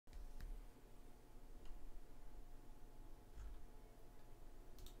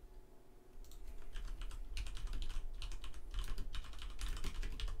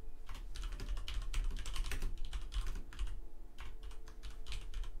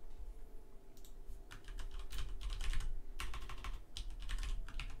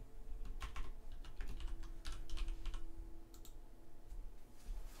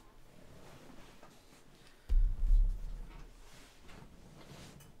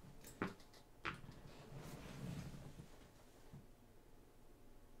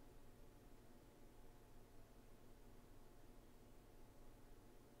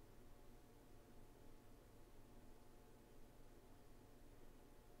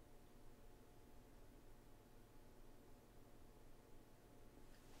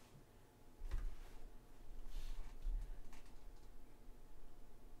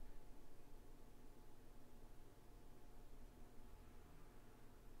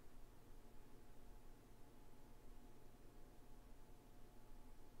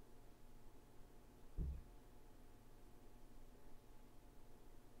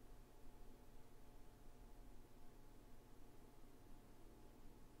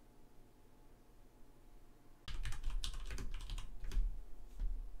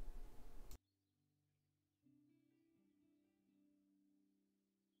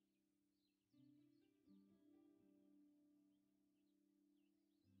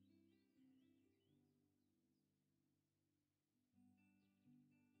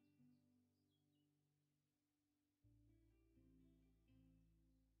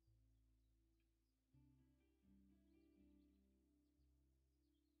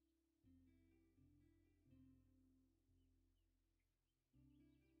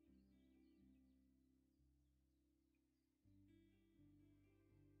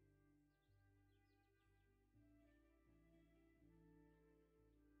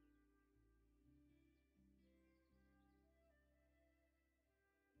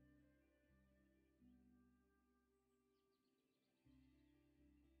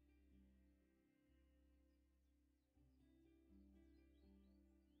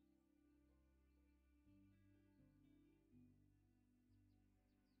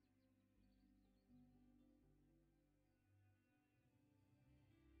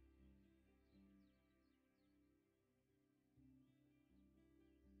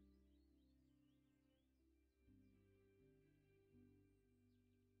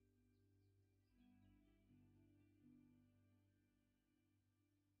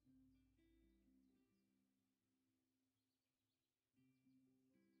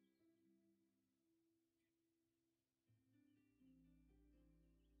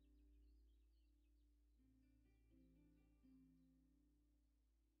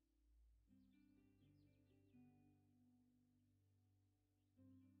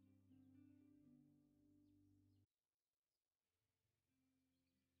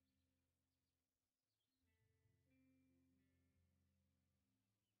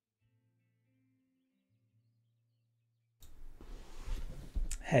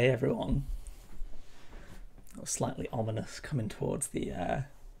Hey everyone. That was slightly ominous coming towards the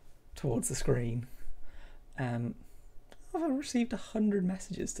screen. I've received 100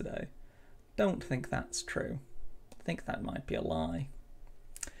 messages today. Don't think that's true. I think that might be a lie.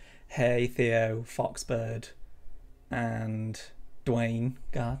 Hey Theo, Foxbird, and Dwayne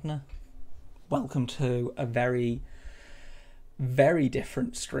Gardner. Welcome to a very, very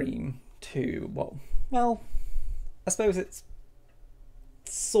different stream to well, I suppose it's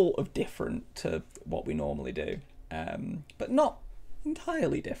sort of different to what we normally do, but not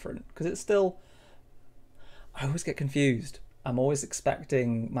entirely different, because it's still, I always get confused. I'm always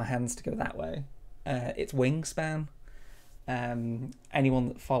expecting my hands to go that way. It's Wingspan. Anyone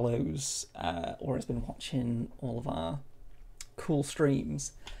that follows or has been watching all of our cool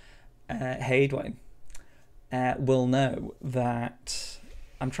streams, hey Dwayne, will know that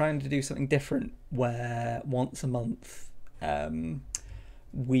I'm trying to do something different where once a month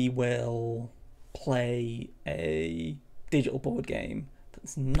we will play a digital board game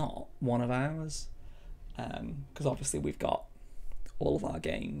that's not one of ours, because obviously we've got all of our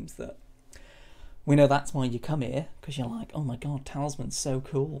games that we know. That's why you come here, because you're like, oh my god, Talisman's so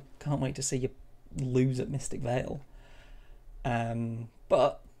cool, can't wait to see you lose at Mystic Vale.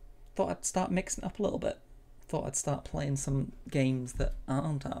 But thought I'd start mixing it up a little bit. Thought I'd start playing some games that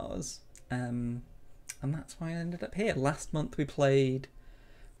aren't ours, and that's why I ended up here. Last month we played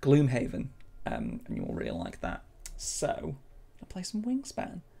Gloomhaven, and you'll really like that. So I'll play some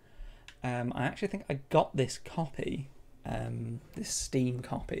Wingspan. I actually think I got this copy, this Steam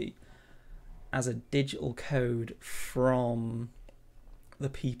copy, as a digital code from the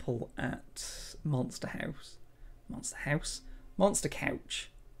people at Monster Couch. That's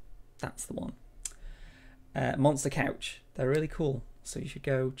the one. Monster Couch. They're really cool, so you should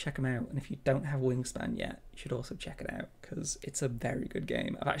go check them out. And if you don't have Wingspan yet, you should also check it out, because it's a very good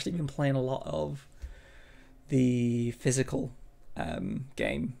game. I've actually been playing a lot of the physical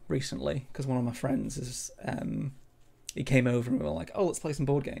game recently, because one of my friends is he came over and we were like, oh, let's play some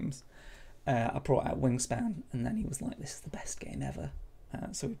board games. I brought out Wingspan, and then he was like, this is the best game ever.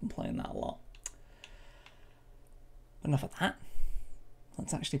 So we've been playing that a lot. But enough of that.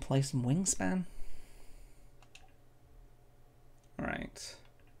 Let's actually play some Wingspan. Alright.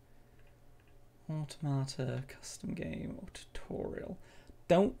 Automata, custom game, or tutorial.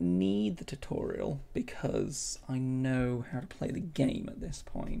 Don't need the tutorial because I know how to play the game at this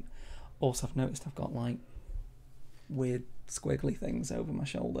point. Also, I've noticed I've got like weird squiggly things over my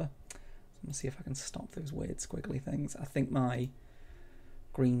shoulder. So I'm going to see if I can stop those weird squiggly things. I think my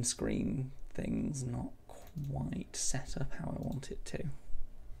green screen thing's not quite set up how I want it to.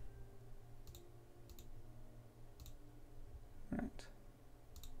 Right.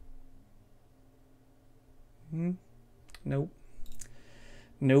 Nope.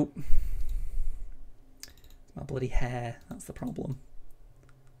 Nope. It's my bloody hair. That's the problem.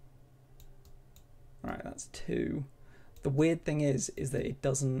 Right, that's 2. The weird thing is that it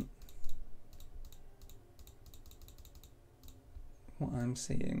doesn't. What I'm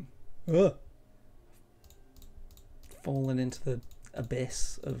seeing. Ugh. Fallen into the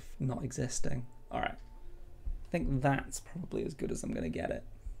abyss of not existing. All right. I think that's probably as good as I'm going to get it.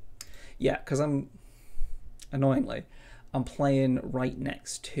 Yeah, because annoyingly, I'm playing right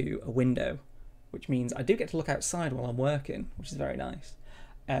next to a window, which means I do get to look outside while I'm working, which is very nice.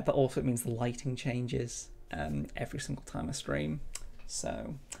 But also it means the lighting changes every single time I stream.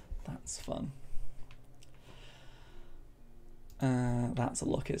 So that's fun. That's a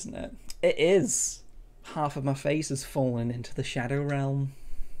look, isn't it? It is. Half of my face has fallen into the shadow realm.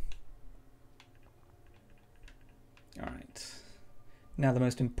 Alright. Now the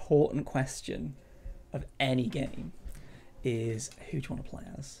most important question of any game is, who do you want to play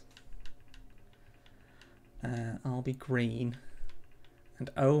as? I'll be green. And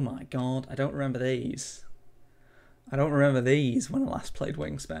oh my god, I don't remember these. I don't remember these when I last played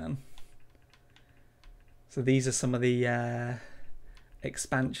Wingspan. So these are some of the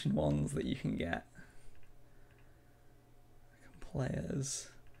expansion ones that you can get. I can play as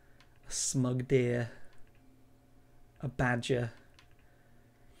a smug deer, a badger.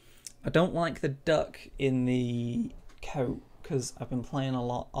 I don't like the duck in the coat because I've been playing a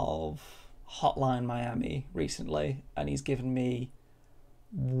lot of Hotline Miami recently, and he's given me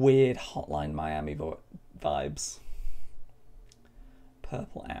weird Hotline Miami vibes.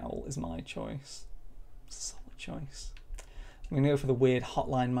 Purple owl is my choice. Solid choice. I'm going to go for the weird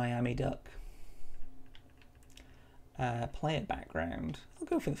Hotline Miami duck. Player background. I'll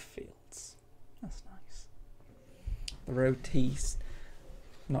go for the fields. That's nice. The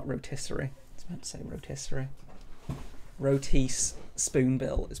not rotisserie. I was about to say rotisserie. Rotice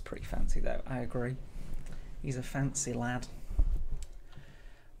Spoonbill is pretty fancy though, I agree. He's a fancy lad.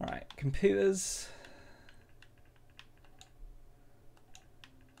 Alright, computers.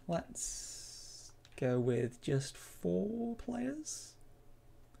 Let's go with just 4 players.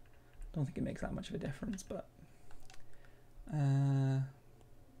 Don't think it makes that much of a difference, but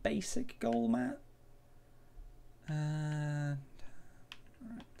basic goal mat. Right.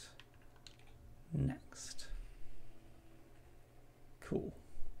 Next. Cool.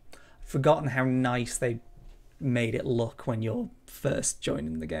 Forgotten how nice they made it look when you're first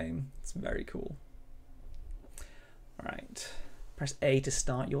joining the game. It's very cool. Alright. Press A to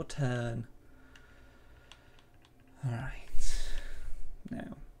start your turn. Alright.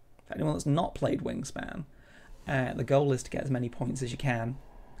 Now, for anyone that's not played Wingspan, the goal is to get as many points as you can.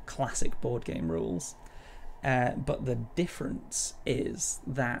 Classic board game rules. But the difference is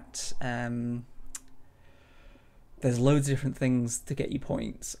that there's loads of different things to get you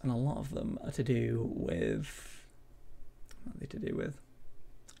points, and a lot of them are to do with... What are they to do with?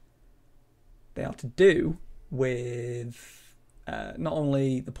 They are to do with not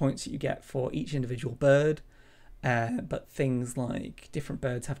only the points that you get for each individual bird, but things like different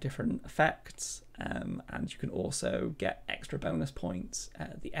birds have different effects, and you can also get extra bonus points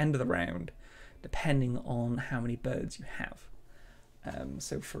at the end of the round, depending on how many birds you have.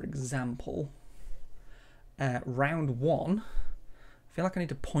 So for example, round 1, I feel like I need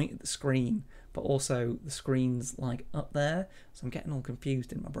to point at the screen, but also the screen's like up there, so I'm getting all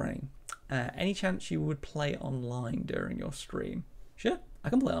confused in my brain. Any chance you would play online during your stream? Sure, I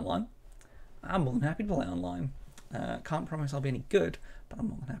can play online. I'm more than happy to play online. Can't promise I'll be any good, but I'm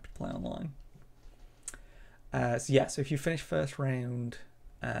more than happy to play online. So yeah, so if you finish first round,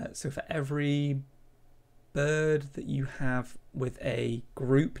 so for every bird that you have with a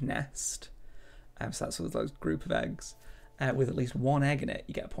group nest, so that's with those group of eggs, with at least 1 egg in it,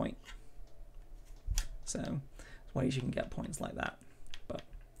 you get a point. So there's ways you can get points like that. But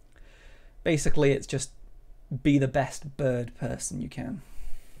basically it's just be the best bird person you can.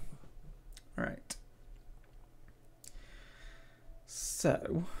 All right.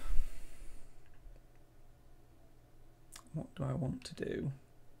 So what do I want to do?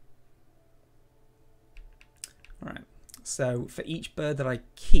 All right. So for each bird that I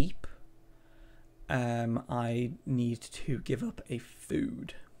keep, I need to give up a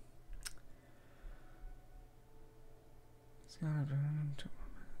food.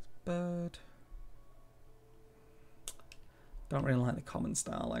 Bird. Don't really like the common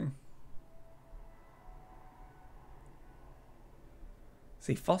starling.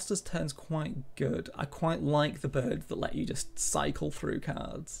 See, Foster's turn's quite good. I quite like the birds that let you just cycle through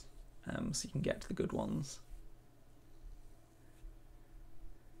cards, so you can get to the good ones.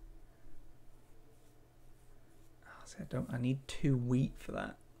 Oh, see, I need 2 wheat for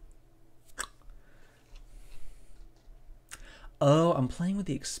that. Oh, I'm playing with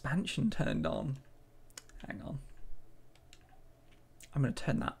the expansion turned on. Hang on. I'm going to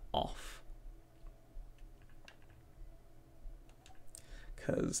turn that off,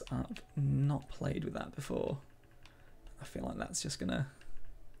 because I've not played with that before. I feel like that's just gonna...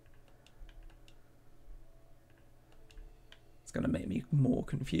 It's gonna make me more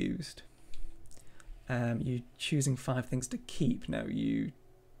confused. You choosing 5 things to keep. No, you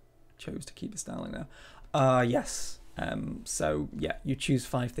chose to keep a starling now. Yes. So yeah, you choose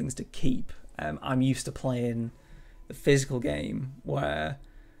 5 things to keep. I'm used to playing the physical game where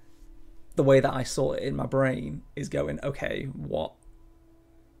the way that I sort it in my brain is going, okay, what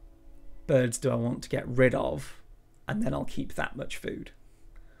birds do I want to get rid of, and then I'll keep that much food.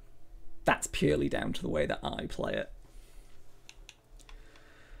 That's purely down to the way that I play it.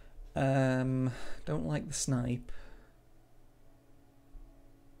 Don't like the snipe.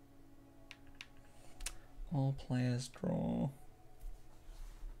 All players draw.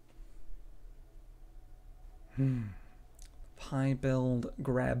 Pie build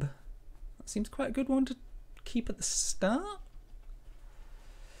Greb. That seems quite a good one to keep at the start.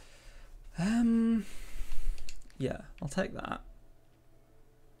 Yeah, I'll take that.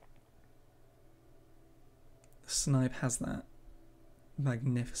 The snipe has that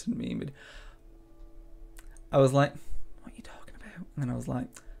magnificent meme. I was like, what are you talking about? And then I was like,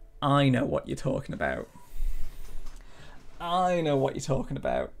 I know what you're talking about. I know what you're talking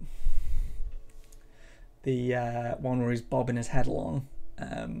about. The one where he's bobbing his head along,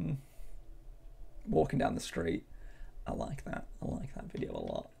 walking down the street. I like that. I like that video a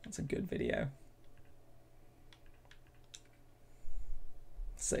lot. That's a good video.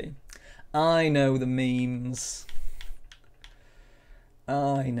 See, I know the memes.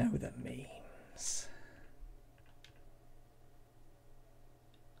 I know the memes.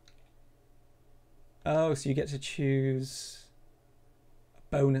 Oh, so you get to choose a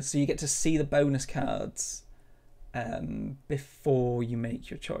bonus. So you get to see the bonus cards before you make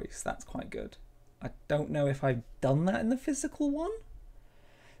your choice. That's quite good. I don't know if I've done that in the physical one.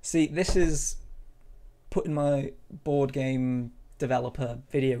 See, this is putting my board game developer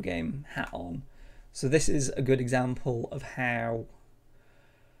video game hat on. So this is a good example of how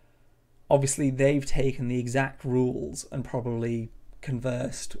obviously they've taken the exact rules and probably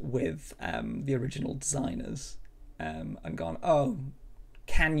conversed with the original designers and gone, oh,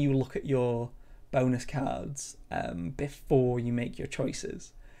 can you look at your bonus cards before you make your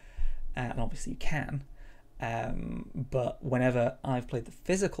choices? And obviously you can. But whenever I've played the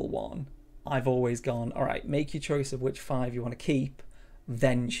physical one, I've always gone, all right, make your choice of which 5 you want to keep,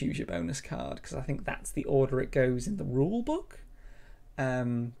 then choose your bonus card, because I think that's the order it goes in the rule book.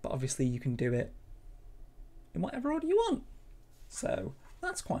 But obviously you can do it in whatever order you want. So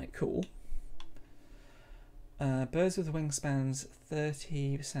that's quite cool. Birds with wingspans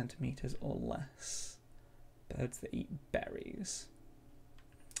 30 centimeters or less. Birds that eat berries.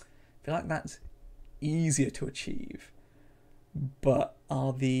 I feel like that's easier to achieve. But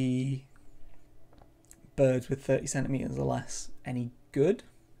are the birds with 30 centimeters or less any good?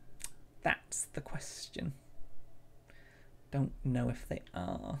 That's the question. Don't know if they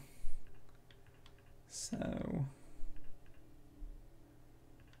are. So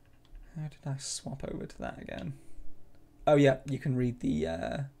how did I swap over to that again? Oh yeah, you can read the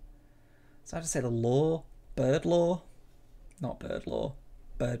so I have to say the law, bird law, not bird law,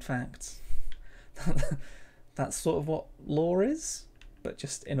 bird facts. That's sort of what law is, but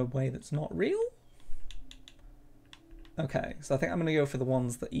just in a way that's not real. Okay, so I think I'm going to go for the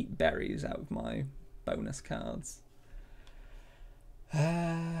ones that eat berries out of my bonus cards.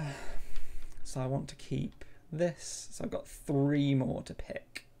 So I want to keep this. So I've got 3 more to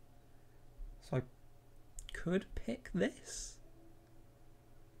pick. So I could pick this.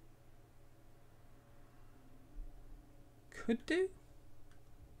 Could do.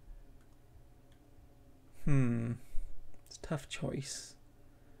 It's a tough choice.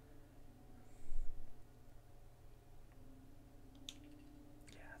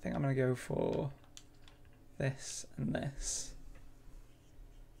 Yeah, I think I'm going to go for this and this,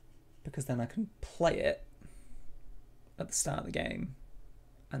 because then I can play it at the start of the game,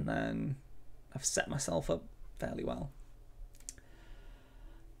 and then I've set myself up fairly well.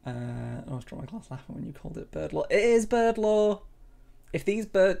 I was drawing my glass laughing when you called it bird law. It is bird law. If these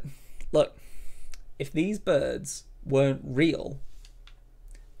if these birds weren't real,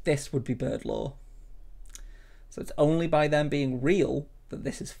 this would be bird law. So it's only by them being real that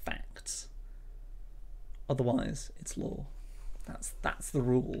this is facts. Otherwise, it's law. That's the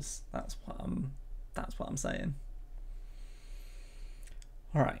rules. That's what I'm saying.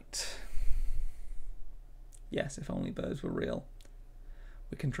 All right. Yes, if only birds were real.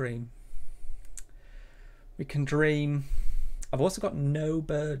 We can dream. We can dream. I've also got no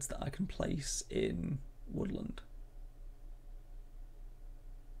birds that I can place in woodland.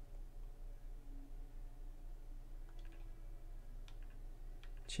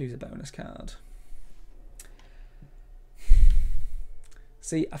 Choose a bonus card.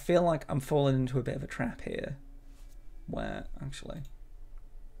 See, I feel like I'm falling into a bit of a trap here, where actually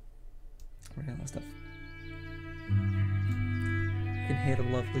I realised you can hear the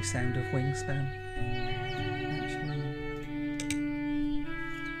lovely sound of Wingspan. Actually,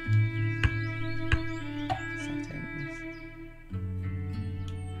 settings.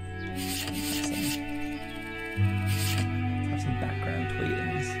 Have some background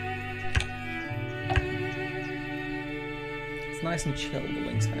tweetings. It's nice and chill, the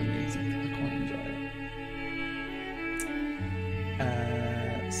Wingspan music. I quite enjoy it.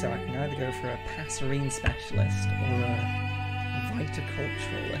 So I can either go for a passerine specialist or a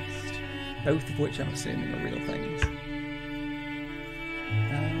viticulturalist, both of which I'm assuming are real things.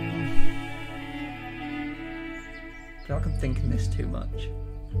 I feel like I'm thinking this too much.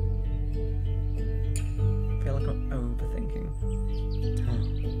 I feel like I'm overthinking.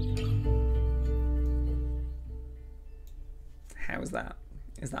 How is that?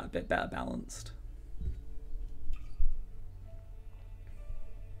 Is that a bit better balanced?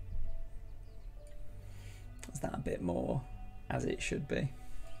 Is that a bit more as it should be?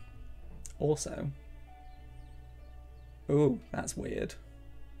 Also, ooh, that's weird.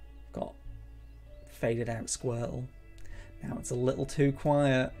 Got faded out squirrel. Now it's a little too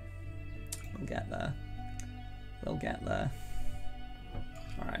quiet. We'll get there. We'll get there.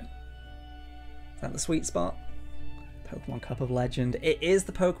 Alright. Is that the sweet spot? Pokemon Cup of Legend. It is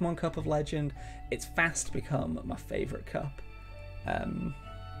the Pokemon Cup of Legend. It's fast become my favourite cup.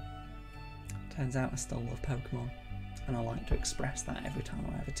 Turns out I still love Pokemon, and I like to express that every time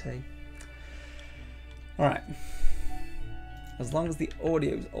I have a tea. Alright. As long as the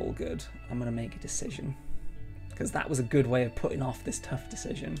audio's all good, I'm going to make a decision. Because that was a good way of putting off this tough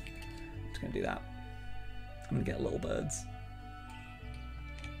decision. I'm just going to do that. I'm going to get little birds.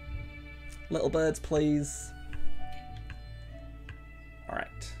 Little birds, please.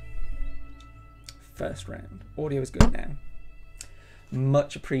 Alright. First round. Audio is good now.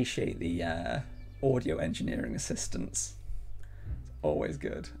 Much appreciate the audio engineering assistance. It's always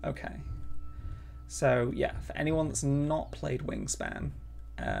good. Okay. So yeah, for anyone that's not played Wingspan,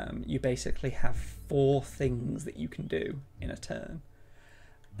 you basically have 4 things that you can do in a turn.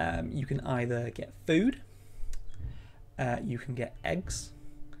 You can either get food, you can get eggs,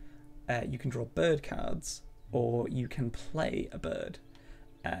 you can draw bird cards, or you can play a bird.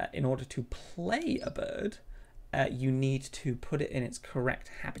 In order to play a bird, you need to put it in its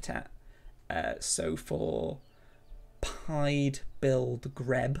correct habitat. So for pied-billed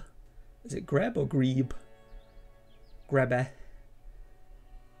grebe, is it grebe or grebe? Grebe. I'm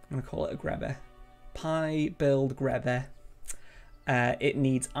going to call it a grebe. Pie-billed grebe. It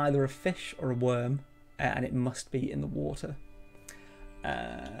needs either a fish or a worm, and it must be in the water.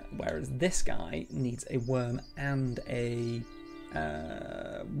 Whereas this guy needs a worm and a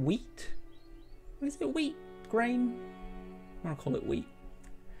wheat. What is it? Wheat? Grain? I'm going to call it wheat.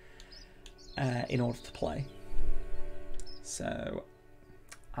 In order to play. So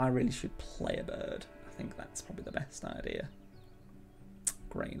I really should play a bird. I think that's probably the best idea.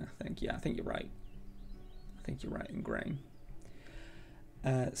 Grain, I think. Yeah, I think you're right. I think you're right in grain.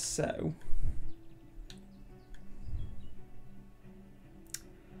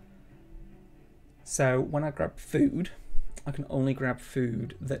 So when I grab food, I can only grab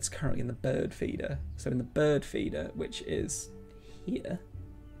food that's currently in the bird feeder. So in the bird feeder, which is here,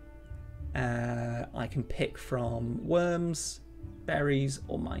 I can pick from worms, berries,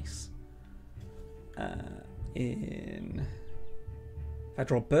 or mice. If I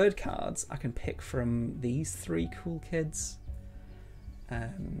draw bird cards, I can pick from these 3 cool kids.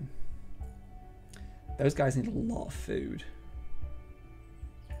 Those guys need a lot of food.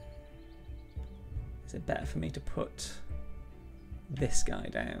 Is it better for me to put this guy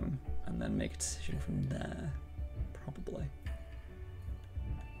down and then make a decision from there? Probably.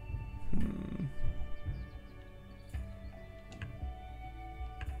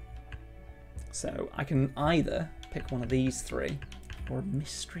 So I can either pick one of these 3 or a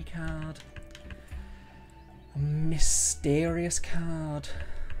mystery card. A mysterious card.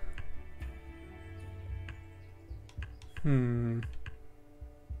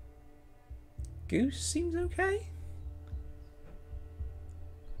 Goose seems okay.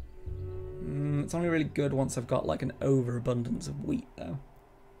 It's only really good once I've got like an overabundance of wheat though.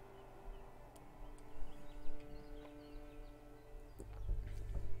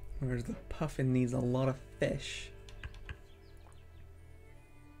 Whereas the puffin needs a lot of fish.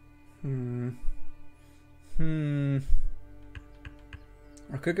 I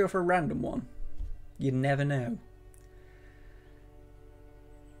could go for a random one. You never know.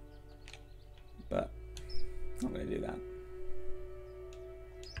 But I'm not going to do that.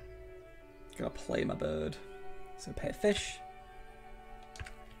 Gotta play my bird. So pay a fish.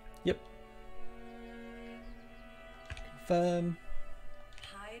 Yep. Confirm.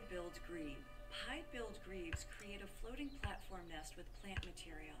 Pied-billed grebe. Pied-billed grebes create a floating platform nest with plant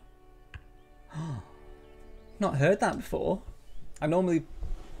material. Not heard that before. I normally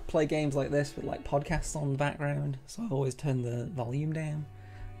play games like this with like podcasts on the background, so I always turn the volume down.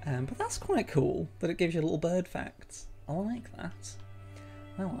 But that's quite cool that it gives you little bird facts. I like that.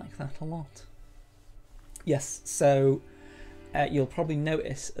 I like that a lot. Yes, so you'll probably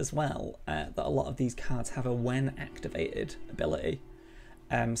notice as well that a lot of these cards have a when activated ability.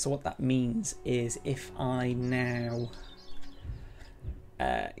 So what that means is if I now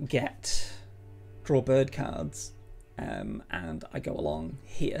draw bird cards and I go along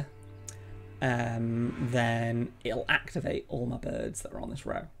here, then it'll activate all my birds that are on this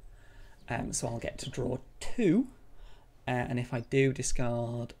row. So I'll get to draw 2, and if I do,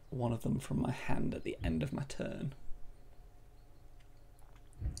 discard one of them from my hand at the end of my turn.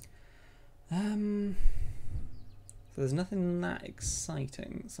 So there's nothing that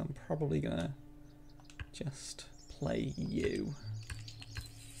exciting, so I'm probably gonna just play you.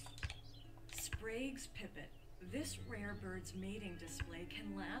 Sprague's Pipit. This rare bird's mating display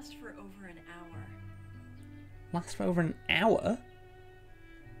can last for over an hour. Last for over an hour?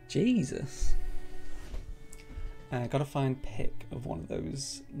 Jesus. Gotta find pick of one of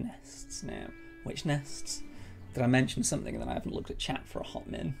those nests now. Which nests? Did I mention something and then I haven't looked at chat for a hot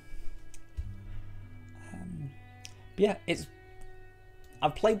min? yeah,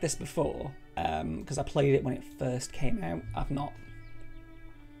 I've played this before because I played it when it first came out. I've not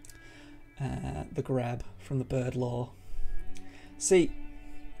the grab from the bird lore. See,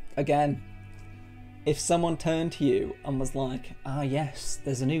 again, if someone turned to you and was like, ah yes,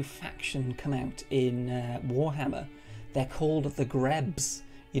 there's a new faction come out in Warhammer, they're called the Grebs,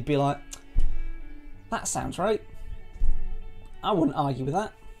 you'd be like, that sounds right. I wouldn't argue with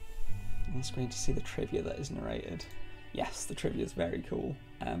that. On the screen to see the trivia that is narrated. Yes, the trivia is very cool.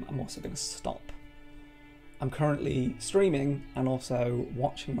 I'm also going to stop. I'm currently streaming and also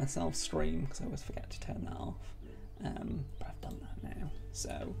watching myself stream because I always forget to turn that off. But I've done that now.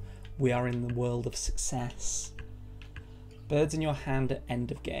 So we are in the world of success. Birds in your hand at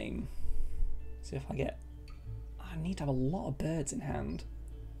end of game. So if I need to have a lot of birds in hand.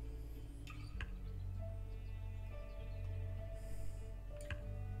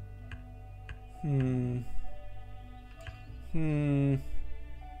 I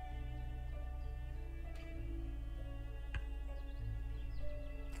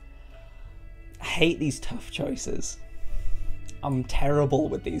hate these tough choices. I'm terrible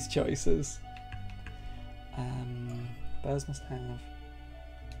with these choices. Birds must have...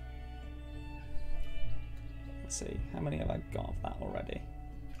 Let's see, how many have I got of that already?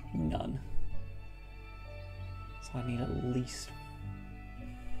 None. So I need at least...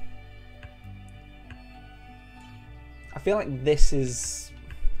 I feel like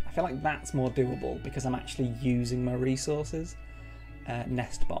that's more doable because I'm actually using my resources.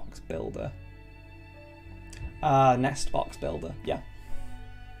 Nest box builder. Nest box builder, yeah.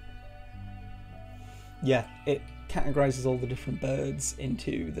 Yeah, it categorizes all the different birds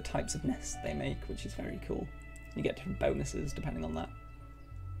into the types of nests they make, which is very cool. You get different bonuses depending on that.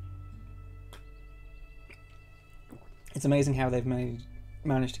 It's amazing how they've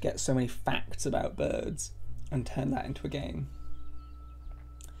managed to get so many facts about birds and turn that into a game.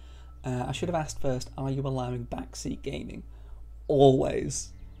 I should have asked first, are you allowing backseat gaming?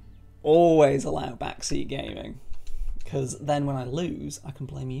 Always. Always allow backseat gaming. Because then when I lose, I can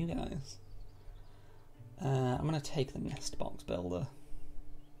blame you guys. I'm going to take the nest box builder.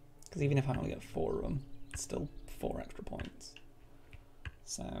 Because even if I only get 4 of them, it's still 4 extra points.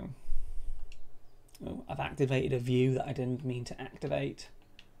 So... Oh, I've activated a view that I didn't mean to activate.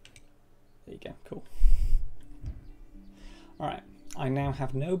 There you go, cool. Alright, I now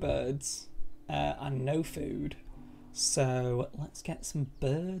have no birds and no food, so let's get some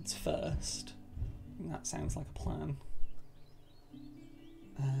birds first. That sounds like a plan.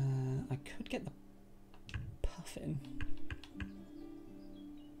 I could get the puffin.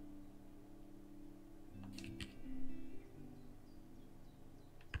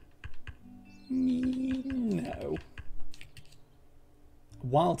 No.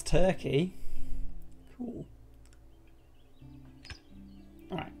 Wild turkey. Cool.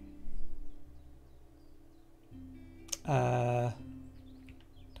 Alright.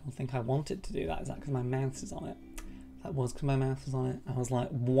 Don't think I wanted to do that. Is that because my mouse is on it? That was because my mouse was on it. I was like,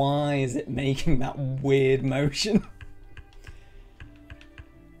 why is it making that weird motion?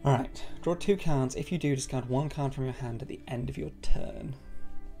 Alright. Draw 2 cards. If you do, discard 1 card from your hand at the end of your turn.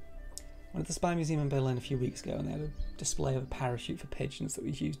 I went to the Spy Museum in Berlin a few weeks ago and they had a display of a parachute for pigeons that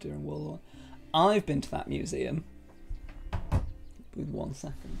was used during World War I. I've been to that museum. With 1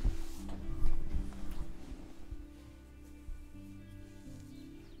 second.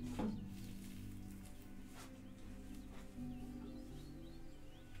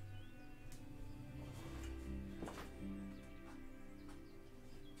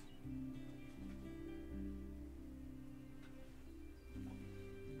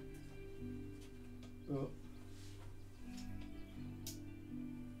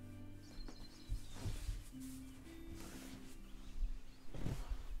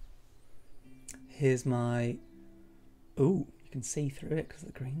 Here's my... Ooh, you can see through it because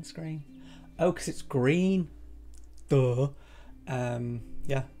of the green screen. Oh, because it's green. Duh.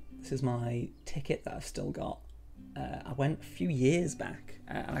 Yeah, this is my ticket that I've still got. I went a few years back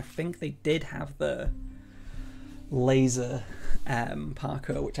and I think they did have the laser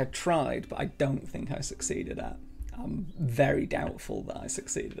parkour, which I tried, but I don't think I succeeded at. I'm very doubtful that I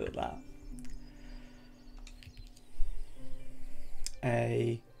succeeded at that.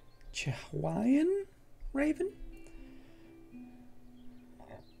 A Chihuahuan raven?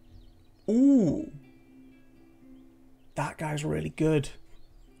 Ooh. That guy's really good.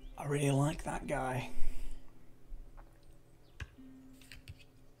 I really like that guy.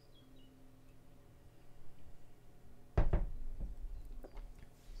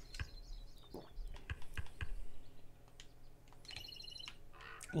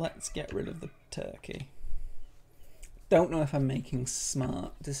 Let's get rid of the turkey. don't know if I'm making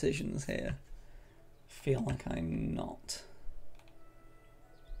smart decisions here. Feel like I'm not.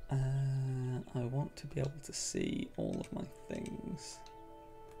 I want to be able to see all of my things.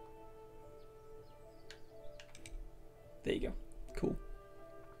 There you go. Cool.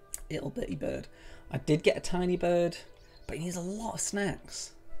 Little bitty bird. I did get a tiny bird, but he needs a lot of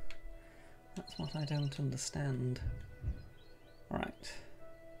snacks. That's what I don't understand. Right.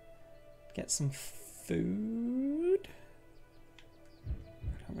 Get some food.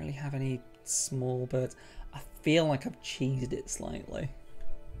 I don't really have any small birds. I feel like I've cheesed it slightly.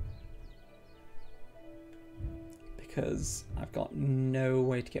 Because I've got no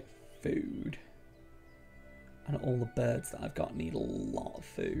way to get food. And all the birds that I've got need a lot of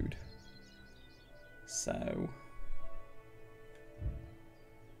food. So...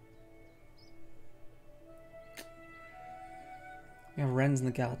 we have wrens in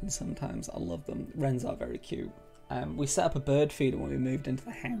the garden sometimes. I love them. Wrens are very cute. We set up a bird feeder when we moved into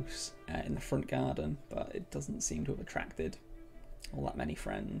the house in the front garden, but it doesn't seem to have attracted all that many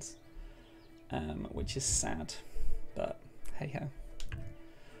friends, which is sad, but hey-ho.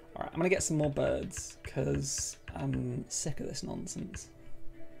 Alright, I'm going to get some more birds, because I'm sick of this nonsense.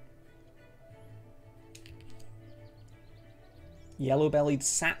 Yellow-bellied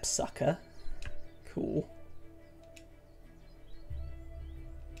sapsucker. Cool.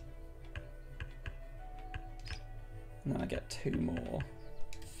 And then I get 2 more.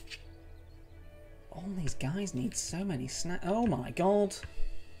 All these guys need so many snacks. Oh my god.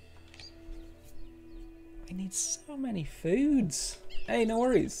 They need so many foods. Hey, no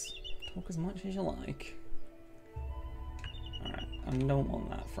worries. Talk as much as you like. Alright, I don't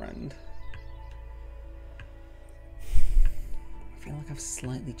want that, friend. I feel like I've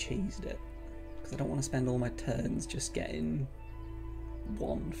slightly cheesed it. Because I don't want to spend all my turns just getting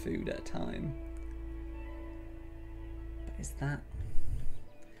 1 food at a time. Is that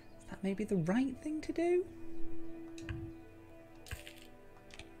maybe the right thing to do?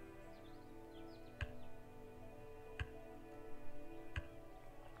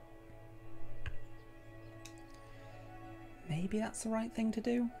 Maybe that's the right thing to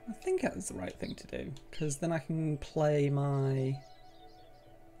do? I think that's the right thing to do, because then I can play my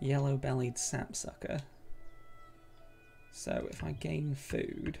yellow-bellied sapsucker. So if I gain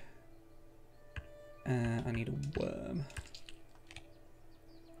food, I need a worm.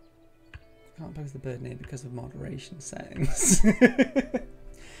 Can't post the bird name because of moderation settings. You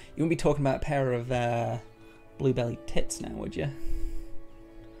wouldn't be talking about a pair of blue-bellied tits now, would you?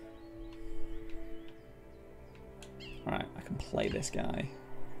 Alright, I can play this guy.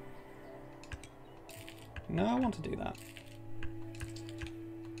 No, I want to do that.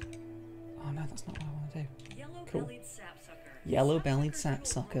 Oh no, that's not what I want to do. Yellow-bellied sapsucker. Yellow-bellied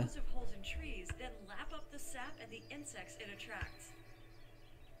sapsucker. Rows of holes in trees, then lap up the sap and the insects it attracts.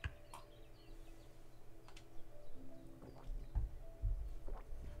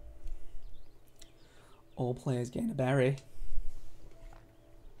 All players gain a berry.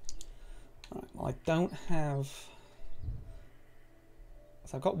 Right, well, I don't have...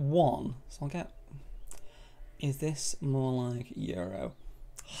 so I've got 1, so I'll get... is this more like Euro?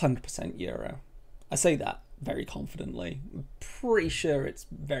 100% Euro. I say that very confidently. I'm pretty sure it's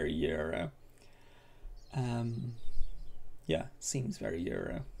very Euro. Yeah, seems very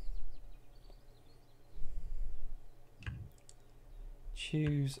Euro.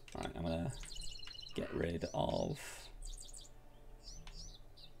 Choose... right, I'm gonna get rid of...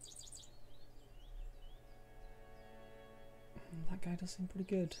 that guy does seem pretty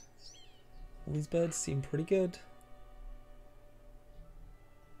good. All these birds seem pretty good.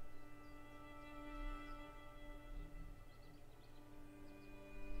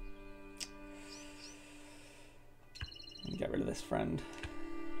 Let me get rid of this friend.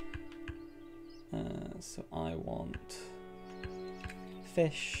 So I want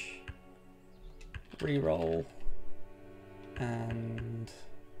fish, reroll, and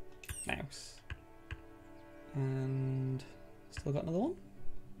mouse. And still got another one.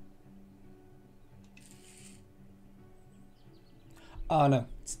 Oh no,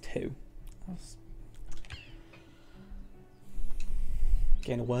 it's 2.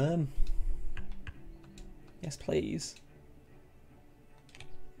 Gain a worm. Yes, please.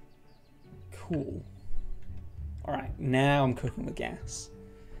 Cool. Alright, now I'm cooking with gas.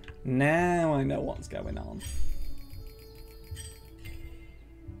 Now I know what's going on.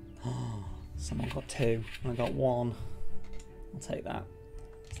 Oh, someone got 2. I got 1. I'll take that.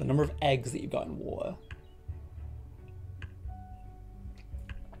 It's the number of eggs that you've got in water.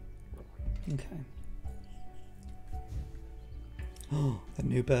 Okay. Oh, the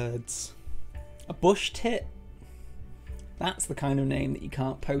new birds. A bush tit. That's the kind of name that you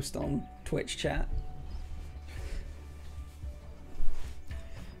can't post on Twitch chat.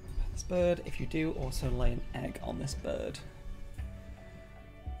 This bird, if you do, also lay an egg on this bird.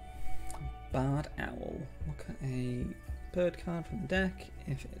 Barred owl. Look at a bird card from the deck.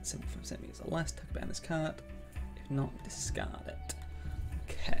 If it's 75 centimeters or less, tuck it behind this card. If not, discard it.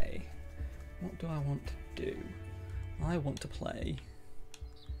 Okay. What do I want to do? I want to play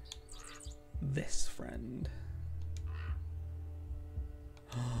this friend.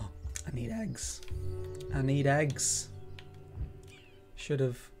 Oh, I need eggs. I need eggs. Should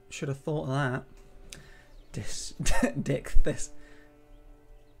have thought of that.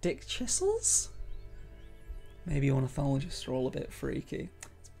 Dick chisels? Maybe ornithologists are all a bit freaky.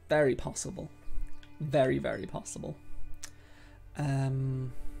 It's very possible. Very, very possible.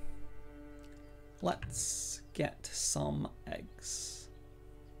 Let's get some eggs.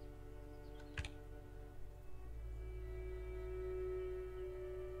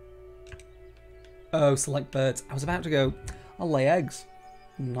 Oh, select birds. I was about to go, I'll lay eggs.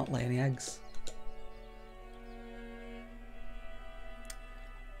 Not lay any eggs.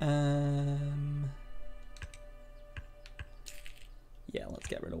 Yeah, let's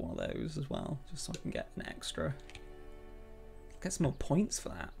get rid of one of those as well, just so I can get an extra. Get some more points for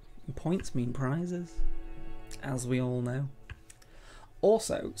that. And points mean prizes, as we all know.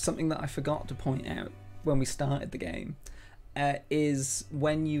 Also, something that I forgot to point out when we started the game is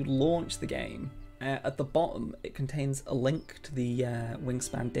when you launch the game, at the bottom it contains a link to the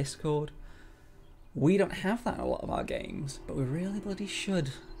Wingspan Discord. We don't have that in a lot of our games, but we really bloody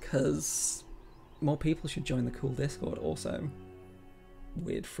should, because more people should join the cool Discord also.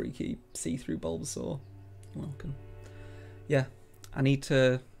 Weird, freaky, see-through Bulbasaur. Welcome. Yeah, I need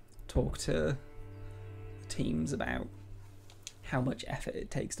to talk to teams about how much effort it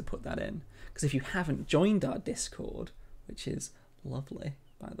takes to put that in. Because if you haven't joined our Discord, which is lovely,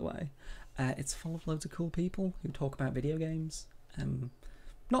 by the way, it's full of loads of cool people who talk about video games.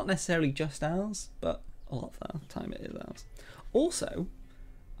 Not necessarily just ours, but a lot of the time it is ours. Also,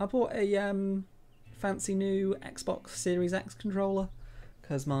 I bought a fancy new Xbox Series X controller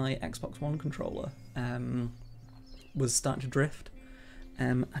because my Xbox One controller was starting to drift,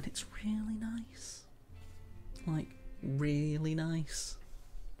 and it's really nice. Like, really nice.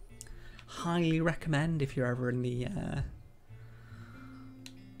 Highly recommend if you're ever in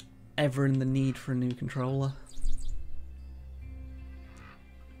the need for a new controller.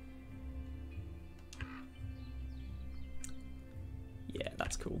 Yeah,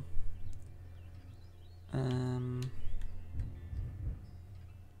 that's cool.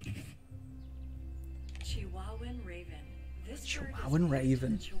 Chihuahuan raven. This bird is Chihuahuan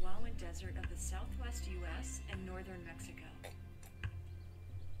raven. in the Chihuahuan Desert of the southwest U.S. and northern Mexico.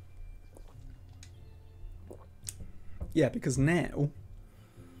 Yeah, because now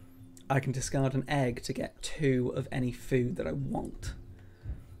I can discard an egg to get 2 of any food that I want.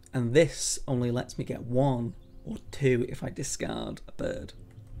 And this only lets me get 1 or 2 if I discard a bird.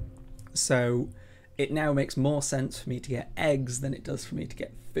 So it now makes more sense for me to get eggs than it does for me to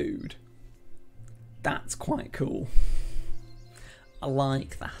get food. That's quite cool. I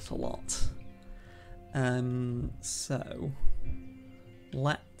like that a lot. So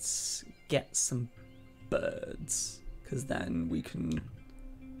let's get some birds, because then we can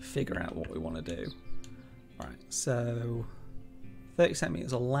figure out what we want to do. Alright, so 30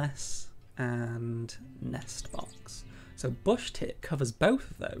 centimeters or less and nest box. So bush tit covers both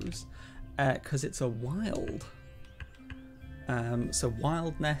of those because it's a wild. So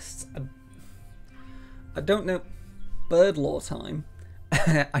wild nests, I don't know, bird law time.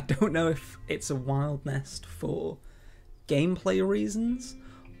 I don't know if it's a wild nest for gameplay reasons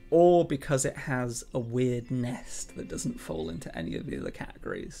or because it has a weird nest that doesn't fall into any of the other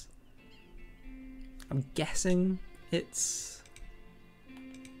categories. I'm guessing it's...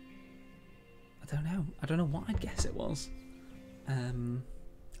 I don't know what I'd guess it was.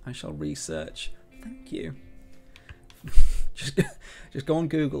 I shall research. Thank you. just go on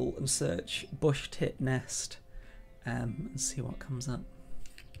Google and search bush tit nest and see what comes up.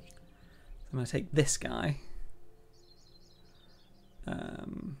 So I'm going to take this guy.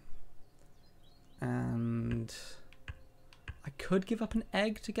 And I could give up an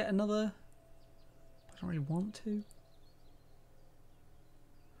egg to get another. I don't really want to.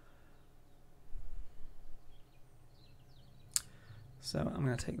 So I'm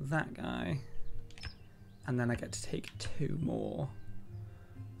going to take that guy, and then I get to take 2 more.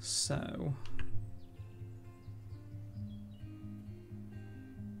 So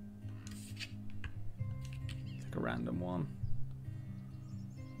take a random one.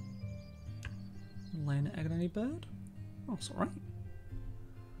 Lay an egg on any bird. Oh, it's alright.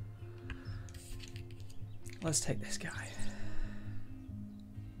 Let's take this guy.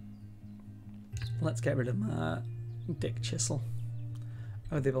 Let's get rid of my dick chisel.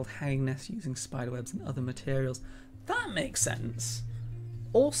 Oh, they build hanging nests using spiderwebs and other materials. That makes sense.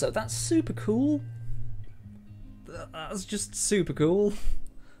 Also, that's super cool. That's just super cool.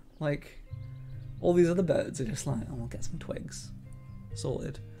 Like, all these other birds are just like, oh, I'll get some twigs.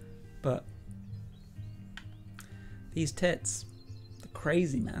 Sorted. But these tits, they're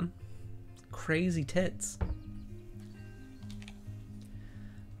crazy, man. Crazy tits.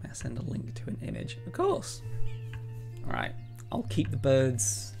 May I send a link to an image? Of course. Alright, I'll keep the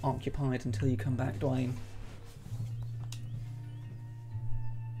birds occupied until you come back, Dwayne.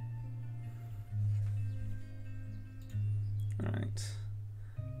 Alright.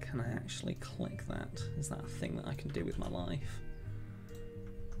 Can I actually click that? Is that a thing that I can do with my life?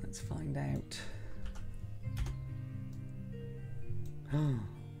 Let's find out. Oh,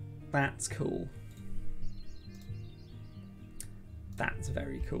 that's cool. That's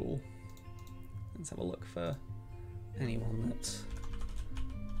very cool. Let's have a look for anyone that...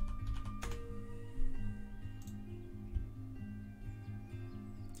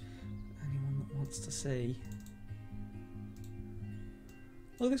 anyone that wants to see.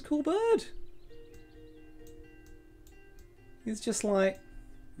 Look at this cool bird! He's just like,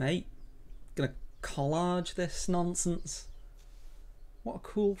 mate, gonna collage this nonsense. What a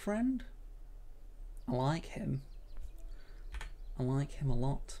cool friend. I like him. I like him a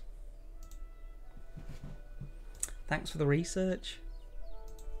lot. Thanks for the research.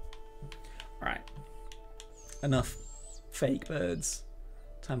 Alright. Enough fake birds.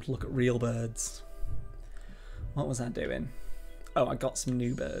 Time to look at real birds. What was I doing? Oh, I got some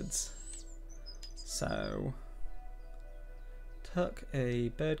new birds. So, tuck a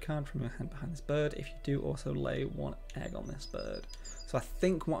bird card from your hand behind this bird. If you do, also lay one egg on this bird. So I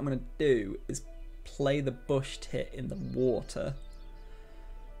think what I'm going to do is play the bush tit in the water.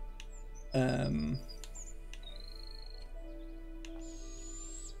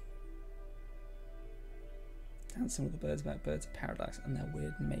 Dancing with the birds about birds of paradise and their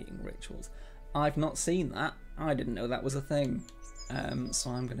weird mating rituals. I've not seen that. I didn't know that was a thing. So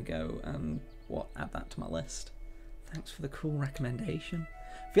I'm going to go and add that to my list. Thanks for the cool recommendation.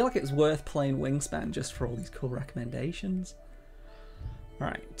 I feel like it's worth playing Wingspan just for all these cool recommendations.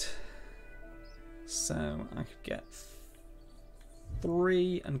 Right. So I could get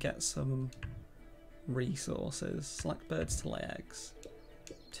 3 and get some resources. Select birds to lay eggs.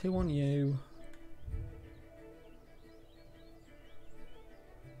 2 on you.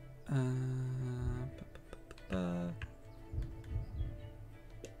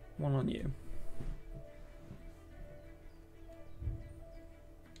 1 on you.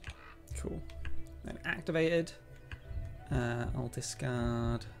 Cool. Then activated. I'll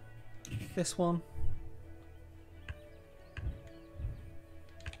discard this one.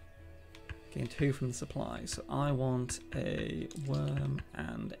 Gain 2 from the supply. So I want a worm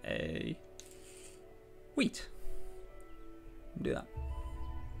and a wheat. Do that.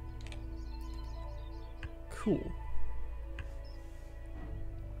 Cool.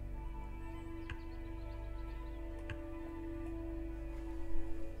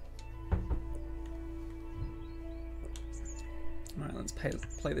 Alright, let's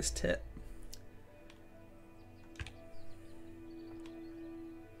play this tit.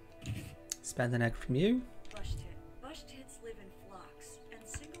 Spend an egg from you. Bush tit. Bush tits live in flocks, and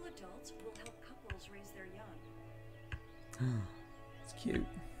single adults will help couples raise their young. It's cute.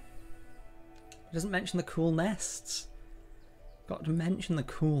 It doesn't mention the cool nests. Got to mention the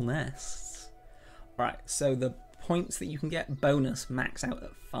cool nests. Alright, so the points that you can get bonus max out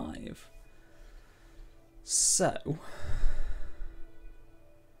at 5. So,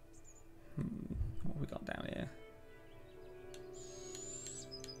 what have we got down here?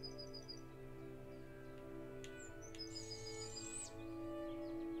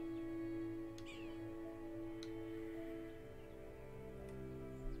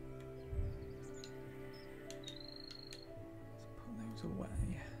 Away.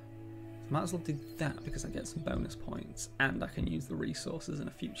 So might as well do that because I get some bonus points and I can use the resources in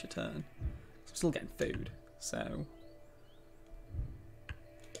a future turn. So I'm still getting food, so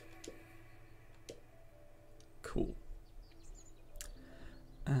cool.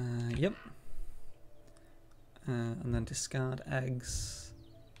 Yep. And then discard eggs.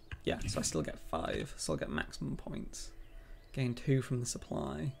 Yeah, so I still get 5, so I'll get maximum points. Gain 2 from the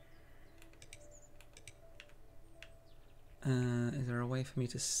supply. Is there a way for me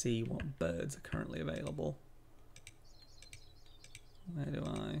to see what birds are currently available? Where do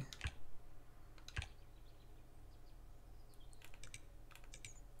I?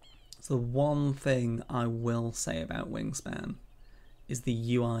 So the one thing I will say about Wingspan is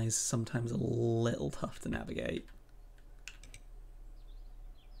the UI is sometimes a little tough to navigate.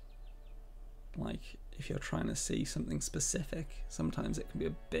 Like, if you're trying to see something specific, sometimes it can be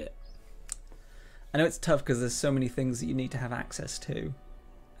a bit... I know it's tough because there's so many things that you need to have access to.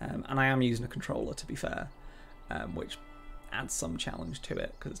 And I am using a controller, to be fair, which adds some challenge to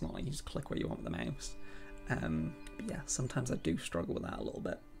it, because it's not like you just click where you want with the mouse. But yeah, sometimes I do struggle with that a little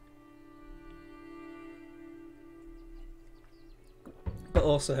bit. But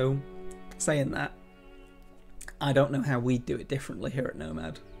also, saying that, I don't know how we do it differently here at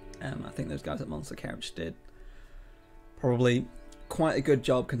Nomad. I think those guys at Monster Couch did probably quite a good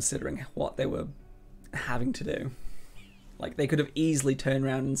job considering what they were having to do. Like, they could have easily turned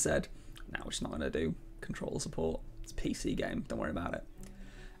around and said, no, we're just not going to do controller support. It's a PC game, don't worry about it.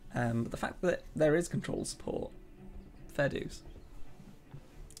 But the fact that there is controller support, fair dues.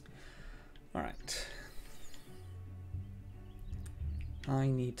 Alright. I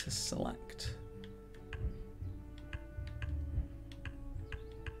need to select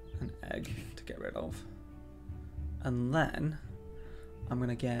an egg to get rid of. And then I'm going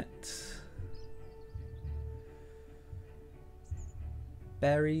to get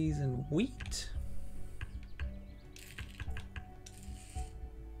berries and wheat.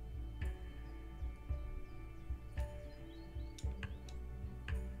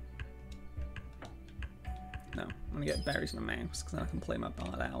 No, I'm going to get berries and a mouse because then I can play my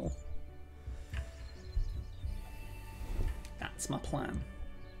barred owl. That's my plan.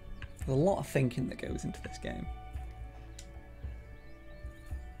 There's a lot of thinking that goes into this game.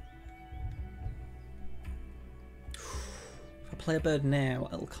 If I play a bird now,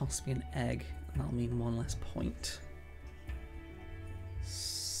 it'll cost me an egg, and that'll mean one less point.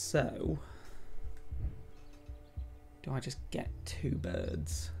 So, do I just get 2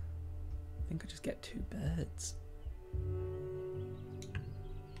 birds? I think I just get 2 birds.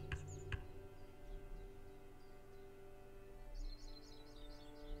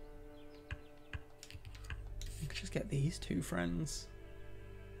 I could just get these 2 friends.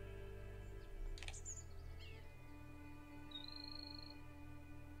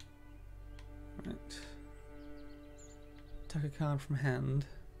 Right. Tuck a card from hand.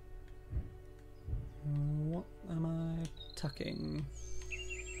 What am I tucking?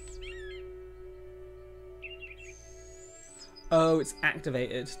 Oh, it's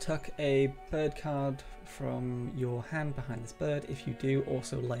activated. Tuck a bird card from your hand behind this bird. If you do,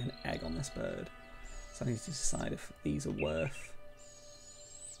 also lay an egg on this bird. So I need to decide if these are worth.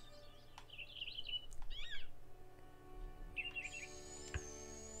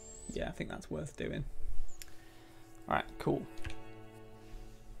 Yeah, I think that's worth doing. Alright, cool.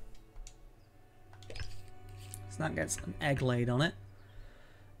 So that gets an egg laid on it.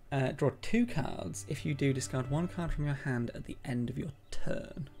 Draw 2 cards. If you do, discard 1 card from your hand at the end of your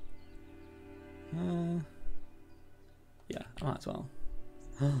turn. Yeah, I might as well.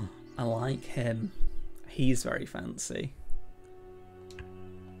 I like him. He's very fancy.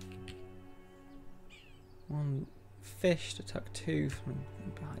 1 fish to tuck 2 from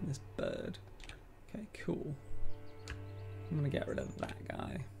behind this bird. Okay, cool. I'm going to get rid of that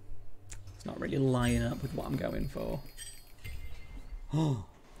guy. It's not really lining up with what I'm going for. Oh.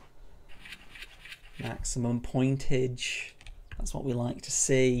 Maximum pointage. That's what we like to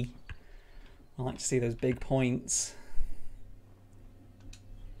see. I like to see those big points.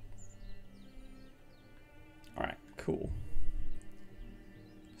 Alright, cool.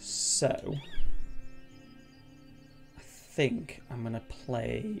 So, I think I'm going to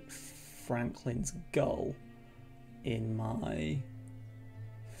play Franklin's Gull in my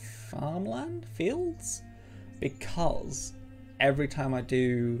farmland fields, because every time I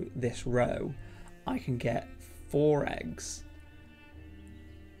do this row I can get 4 eggs,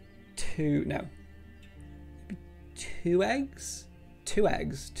 2 eggs,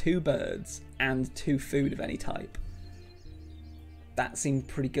 2 birds, and 2 food of any type. That seemed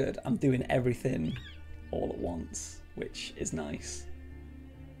pretty good. I'm doing everything all at once, which is nice.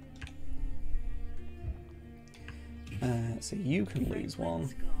 So you can lose 1.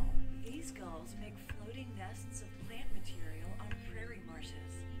 These gulls make floating nests of plant material on prairie marshes.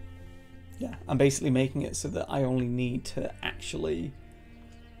 Yeah, I'm basically making it so that I only need to actually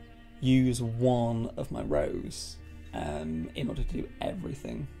use 1 of my rows in order to do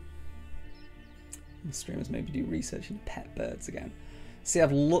everything. And streamers maybe do research into pet birds again. See,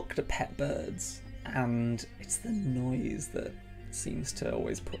 I've looked at pet birds and it's the noise that seems to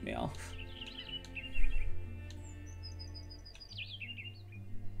always put me off.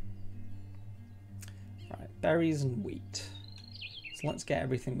 Right, berries and wheat. So let's get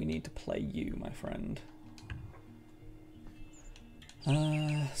everything we need to play you, my friend.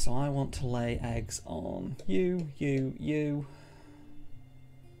 So I want to lay eggs on you.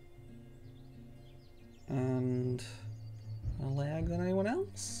 And I'll lay eggs on anyone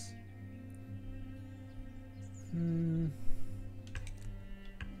else?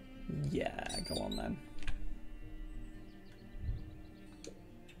 Yeah, go on then.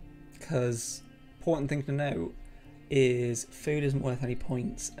 Because important thing to note is food isn't worth any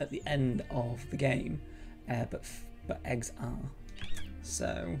points at the end of the game, but eggs are.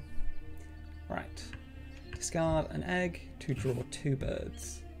 So, right, discard an egg to draw 2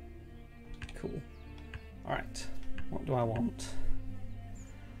 birds. Cool. All right, what do I want?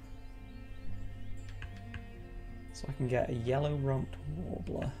 So I can get a yellow rumped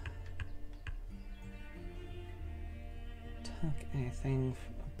warbler. Tuck anything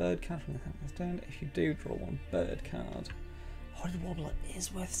from a bird card from the hand is turned. If you do draw 1 bird card, hooded warbler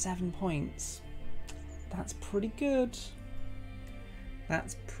is worth 7 points. That's pretty good.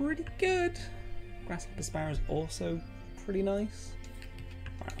 That's pretty good. Grasshopper sparrow is also pretty nice.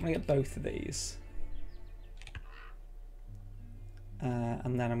 Alright, I'm gonna get both of these.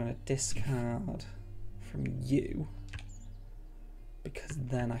 And then I'm gonna discard from you, because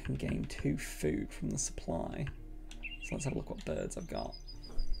then I can gain 2 food from the supply. So let's have a look what birds I've got.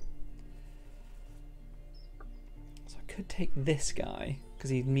 So I could take this guy, because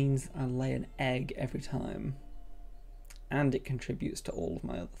he means I lay an egg every time. And it contributes to all of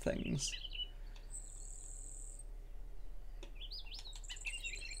my other things.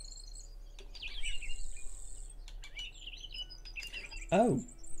 Oh,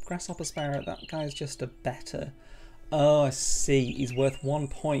 grasshopper sparrow, that guy's just a better... Oh, I see, he's worth 1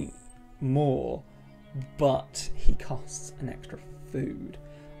 point more, but he costs an extra food.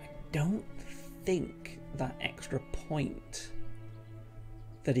 I don't think that extra point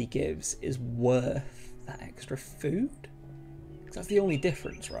that he gives is worth that extra food. Because that's the only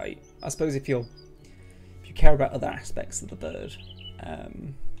difference, right? I suppose if you care about other aspects of the bird.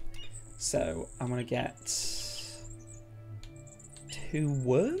 So I'm gonna get 2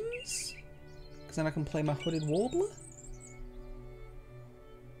 worms, because then I can play my hooded warbler.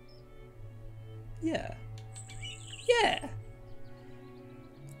 Yeah. Yeah.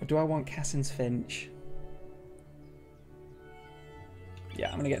 Or do I want Cassin's finch? Yeah,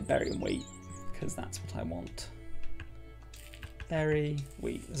 I'm gonna get berry and wheat, because that's what I want. Berry,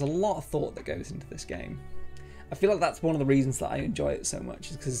 wheat. There's a lot of thought that goes into this game. I feel like that's one of the reasons that I enjoy it so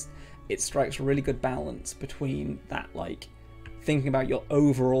much, is because it strikes a really good balance between that, like, thinking about your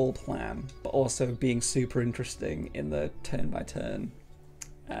overall plan, but also being super interesting in the turn-by-turn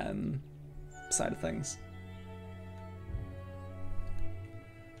side of things.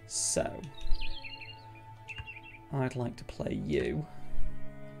 So, I'd like to play you.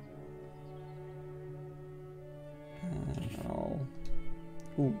 I'll...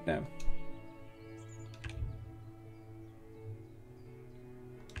 Ooh, no.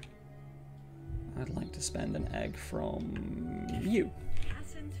 I'd like to spend an egg from you.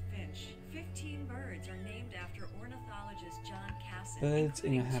 Cassin's finch. 15 birds are named after ornithologist John Cassin. Birds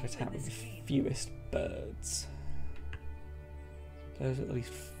in your including 2 habitat in with this the game. fewest birds. There's at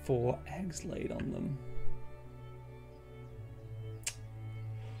least 4 eggs laid on them. I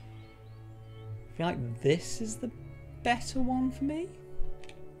feel like this is the better one for me.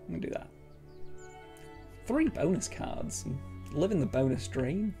 I'm gonna do that. 3 bonus cards. Living the bonus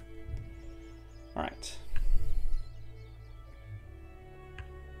dream. Alright.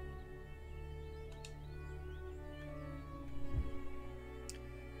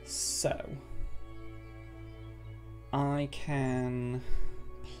 So, I can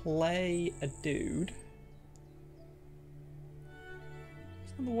play a dude.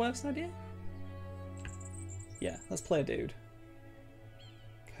 Is that the worst idea? Yeah, let's play a dude.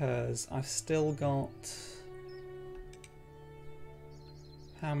 Because I've still got...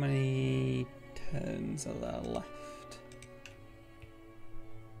 How many turns are there left?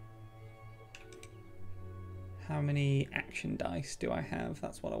 How many action dice do I have?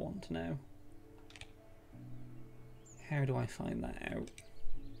 That's what I want to know. How do I find that out?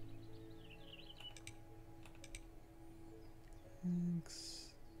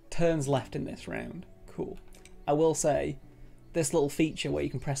 Turns left in this round. Cool. I will say, this little feature where you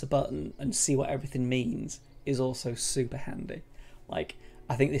can press a button and see what everything means is also super handy. Like,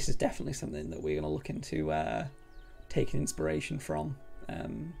 I think this is definitely something that we're going to look into taking inspiration from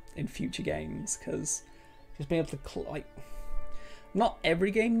in future games, because just being able to, like, not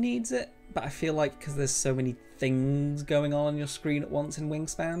every game needs it, but I feel like because there's so many things going on your screen at once in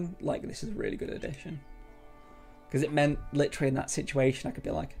Wingspan, like, this is a really good addition. Because it meant literally in that situation I could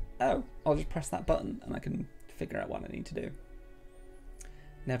be like, oh, I'll just press that button and I can figure out what I need to do.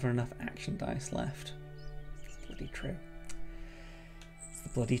 Never enough action dice left. It's bloody true. It's the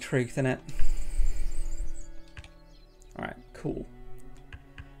bloody truth, innit? Alright, cool.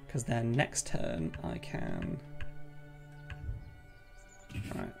 Because then next turn I can...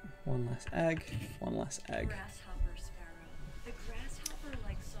 Alright, one less egg, one less egg. Grasshopper sparrow. The grasshopper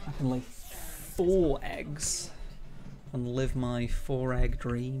likes I can lay 4 eggs and live my 4-egg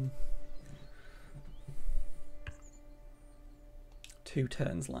dream. 2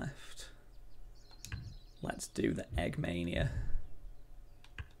 turns left. Let's do the egg mania.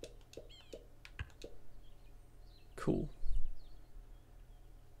 Cool.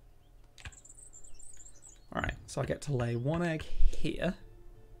 Alright, so I get to lay 1 egg here.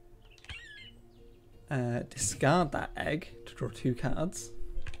 Discard that egg to draw 2 cards.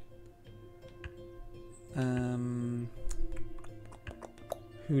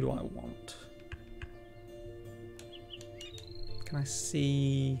 Who do I want? Can I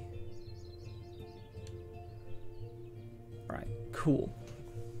see? Right, cool.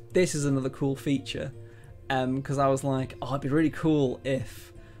 This is another cool feature. Because I was like, oh, it'd be really cool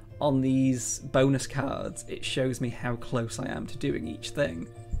if on these bonus cards it shows me how close I am to doing each thing.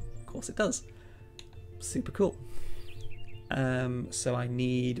 Of course it does. Super cool. So I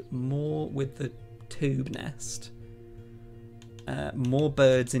need more with the tube nest, more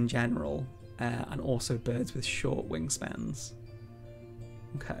birds in general, and also birds with short wingspans.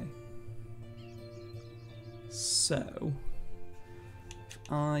 Okay. So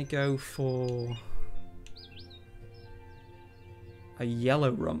if I go for a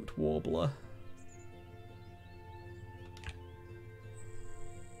yellow-rumped warbler,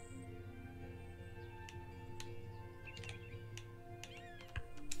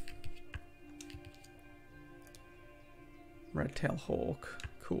 red-tailed hawk,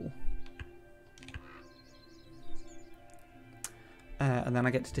 cool. And then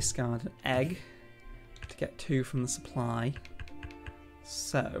I get to discard an egg to get 2 from the supply.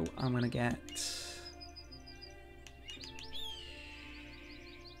 So I'm going to get...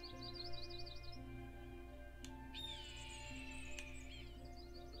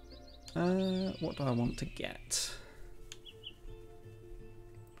 what do I want to get?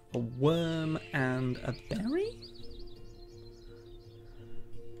 A worm and a berry?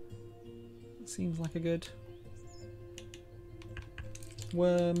 Seems like a good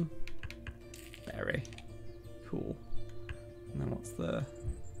worm, berry, cool. And then what's the...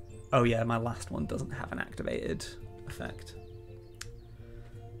 Oh yeah, my last one doesn't have an activated effect.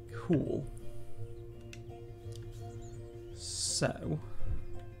 Cool. So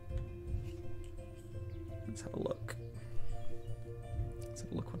let's have a look. Let's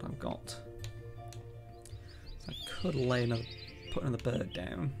have a look what I've got. So I could lay another, put another bird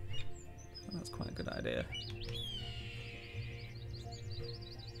down. That's quite a good idea.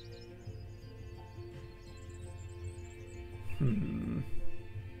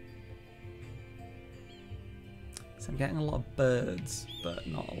 So I'm getting a lot of birds, but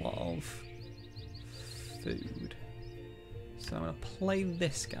not a lot of food. So I'm going to play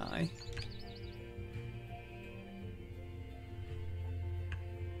this guy.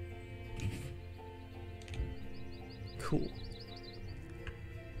 Cool.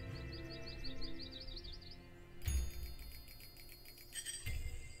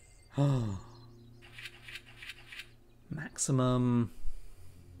 Oh. Maximum.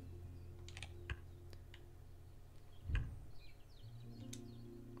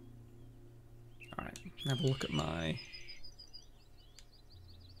 Alright, have a look at my...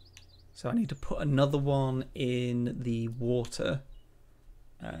 So I need to put another one in the water.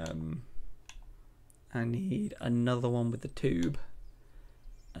 I need another one with the tube.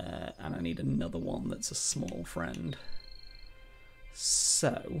 And I need another one that's a small friend.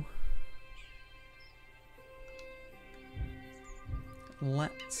 So...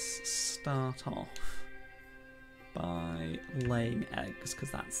 let's start off by laying eggs, because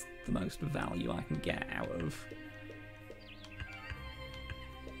that's the most value I can get out of.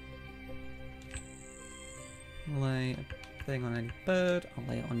 Lay a thing on any bird, I'll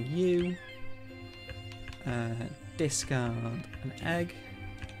lay it on you. Discard an egg.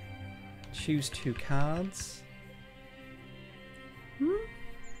 Choose 2 cards.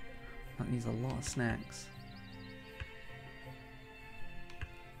 That needs a lot of snacks.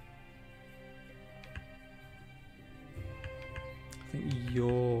 I think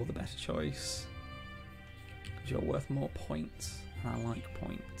you're the better choice, because you're worth more points, and I like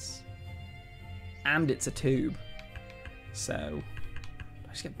points. And it's a tube, so do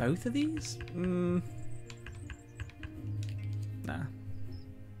I just get both of these? Nah.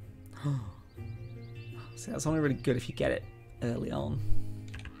 See, that's only really good if you get it early on.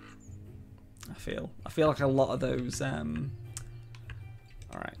 I feel like a lot of those. All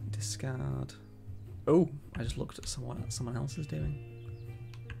right, discard. Oh, I just looked at someone else is doing.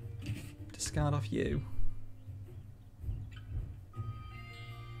 Discard off you.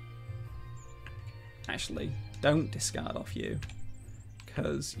 Actually, don't discard off you,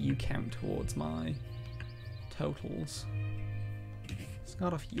 because you count towards my totals.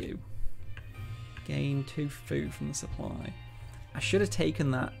 Discard off you. Gain 2 food from the supply. I should have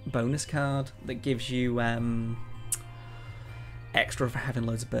taken that bonus card that gives you extra for having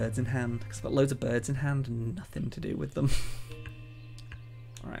loads of birds in hand, because I've got loads of birds in hand and nothing to do with them.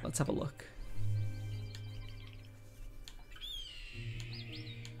 Alright, let's have a look.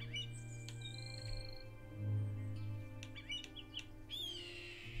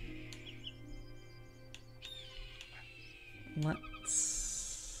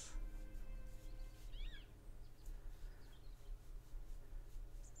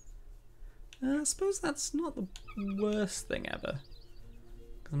 I suppose that's not the worst thing ever,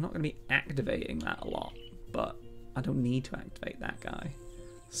 because I'm not going to be activating that a lot, but I don't need to activate that guy.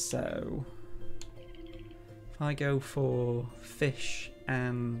 So if I go for fish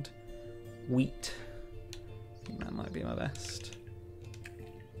and wheat, I think that might be my best.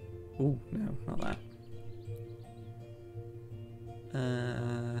 Oh no, not that.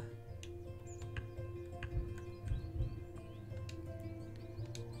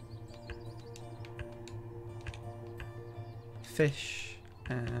 Fish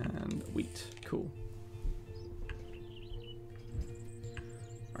and wheat. Cool.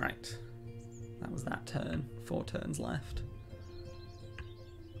 Right. That was that turn. 4 turns left.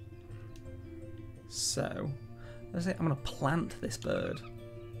 So, let's say I'm going to plant this bird.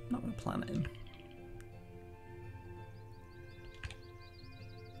 I'm not going to plant him.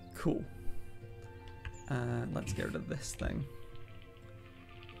 Cool. Let's get rid of this thing.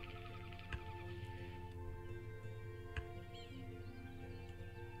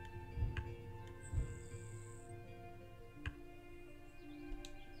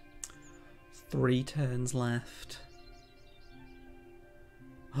 Three turns left.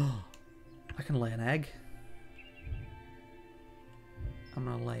 Oh, I can lay an egg. I'm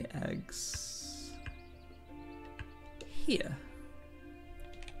gonna lay eggs here.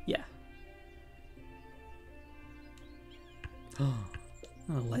 Yeah. Oh,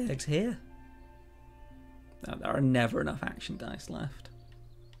 I'm gonna lay eggs here. No, there are never enough action dice left.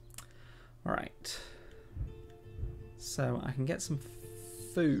 Alright. So I can get some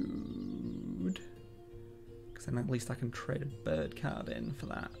food, because then at least I can trade a bird card in for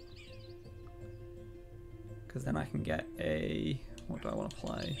that, because then I can get a, what do I want to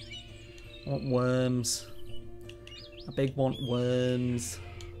play? I want worms. I big want worms,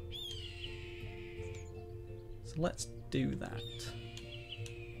 so let's do that,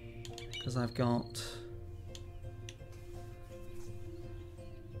 because I've got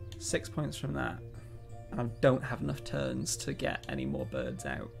 6 points from that. I don't have enough turns to get any more birds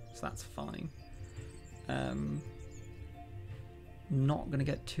out, so that's fine. Not going to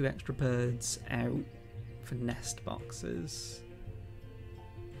get 2 extra birds out for nest boxes.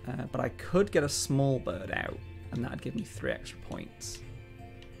 But I could get a small bird out, and that'd give me 3 extra points.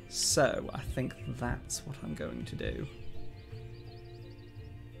 So I think that's what I'm going to do.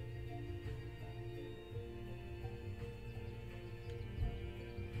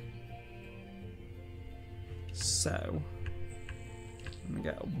 So, I'm going to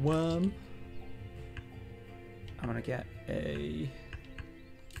get a worm, I'm going to get a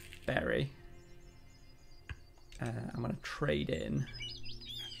berry, I'm going to trade in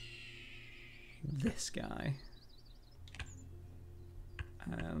this guy,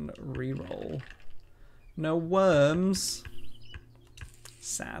 and re-roll. No worms.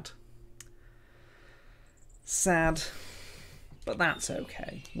 Sad. Sad, but that's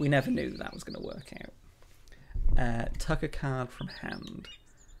okay. We never knew that was going to work out. Tuck a card from hand.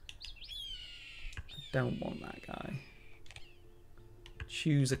 I don't want that guy.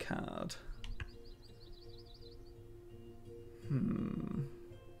 Choose a card.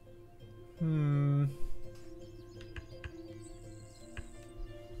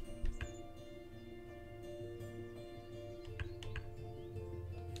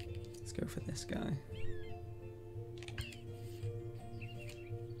 Let's go for this guy.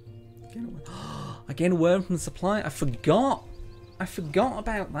 I gain a worm from the supply. I forgot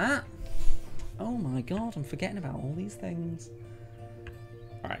about that. Oh my god, I'm forgetting about all these things.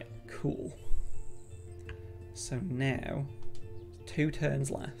 Alright, cool. So now, 2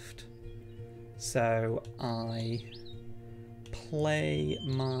 turns left. So I play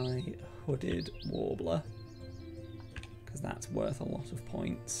my hooded warbler, because that's worth a lot of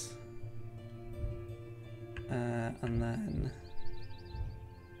points. And then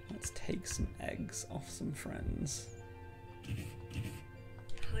let's take some eggs off some friends.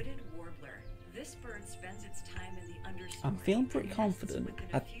 Hooded warbler. This bird spends its time in the understory. I'm feeling pretty confident.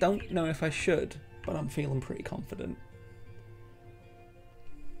 I don't know if I should, but I'm feeling pretty confident.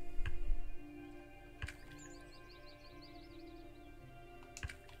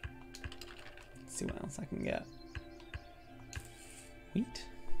 Let's see what else I can get. Wheat.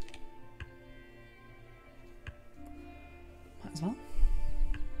 Might as well.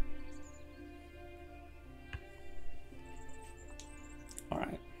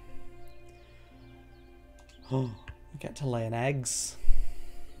 Alright. Oh, we get to lay an eggs.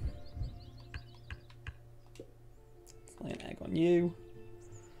 Let's lay an egg on you.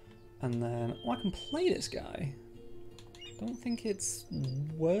 And then, oh, I can play this guy. Don't think it's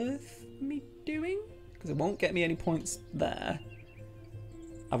worth me doing, because it won't get me any points there.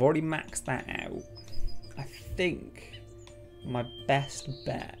 I've already maxed that out. I think my best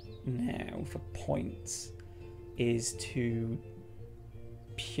bet now for points is to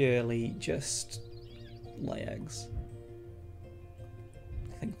purely just lay eggs.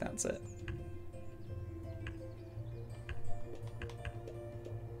 I think that's it.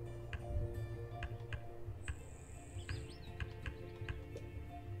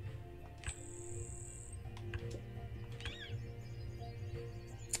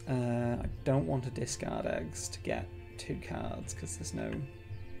 I don't want to discard eggs to get 2 cards because there's not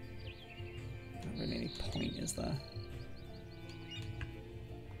really any point, is there?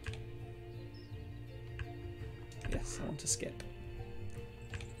 Yes, I want to skip.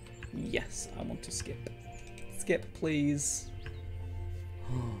 Yes, I want to skip. Skip, please.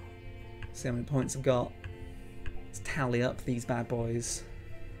 See how many points I've got. Let's tally up these bad boys.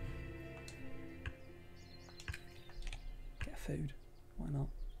 Get food. Why not?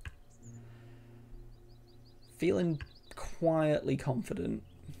 Feeling quietly confident.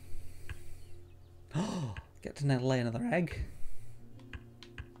 Get to now lay another egg.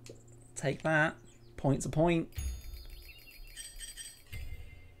 Take that. Point's a point.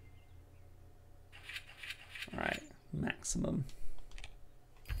 Alright, maximum.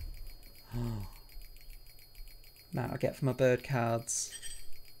 Now I get for my bird cards.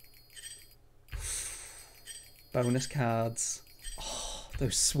 Bonus cards. Oh,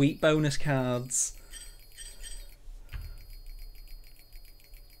 those sweet bonus cards.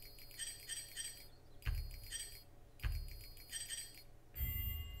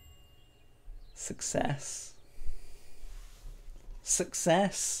 Success.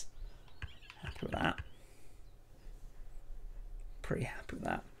 Success. Happy with that. Pretty happy with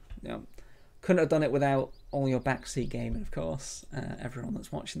that. Yeah. Couldn't have done it without all your backseat gaming, of course. Everyone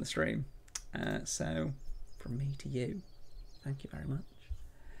that's watching the stream. So, from me to you, thank you very much.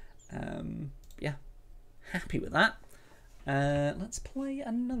 Yeah, happy with that. Let's play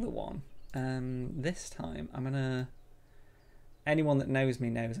another one. This time, I'm gonna. Anyone that knows me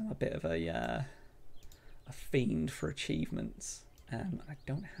knows I'm a bit of a fiend for achievements. I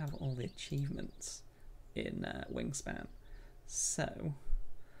don't have all the achievements in Wingspan, so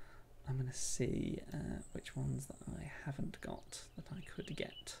I'm going to see which ones that I haven't got that I could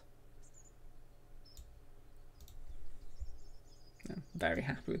get. I'm very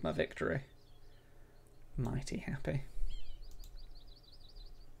happy with my victory. Mighty happy.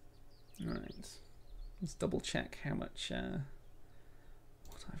 Alright, let's double check how much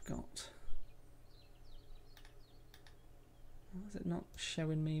what I've got. Why is it not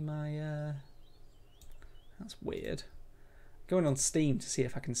showing me my that's weird. Going on Steam to see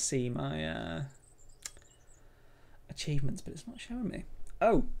if I can see my achievements, but it's not showing me.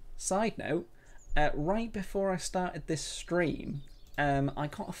 Oh, side note, right before I started this stream, I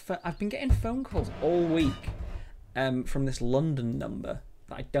got I've been getting phone calls all week from this London number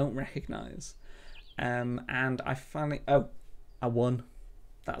that I don't recognise, and I finally I won.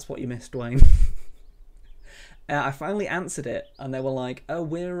 That's what you missed, Dwayne. I finally answered it, and they were like, "Oh,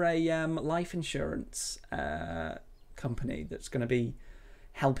 we're a life insurance company that's going to be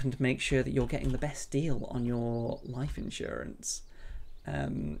helping to make sure that you're getting the best deal on your life insurance."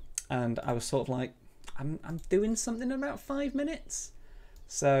 And I was sort of like, "I'm doing something in about 5 minutes,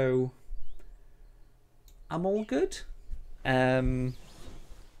 so I'm all good." And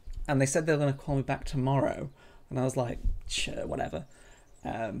they said they were going to call me back tomorrow, and I was like, "Sure, whatever."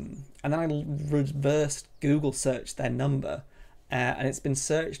 And then I reversed Google searched their number, and it's been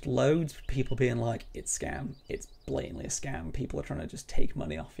searched loads, people being like, it's scam, it's blatantly a scam, people are trying to just take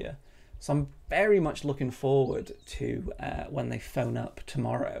money off you. So I'm very much looking forward to when they phone up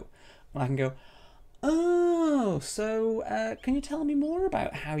tomorrow. And I can go, oh, so can you tell me more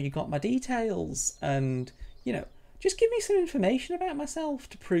about how you got my details? And, you know, just give me some information about myself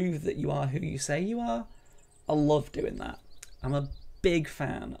to prove that you are who you say you are. I love doing that. I'm a big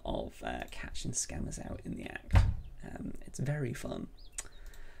fan of catching scammers out in the act. It's very fun.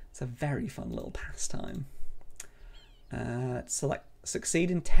 It's a very fun little pastime. Succeed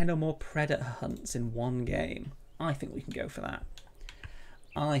in 10 or more predator hunts in one game. I think we can go for that.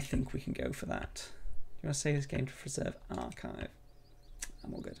 I think we can go for that. You want to save this game to preserve archive?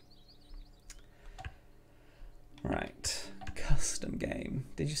 I'm all good. Right, custom game.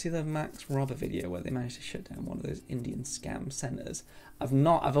 Did you see the Max Robber video where they managed to shut down one of those Indian scam centers?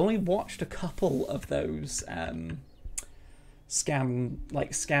 I've only watched a couple of those scam the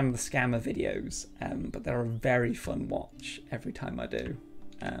scammer videos, but they're a very fun watch every time I do.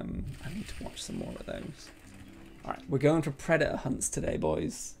 I need to watch some more of those. All right, we're going for predator hunts today,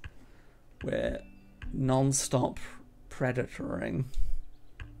 boys. We're non-stop predatoring.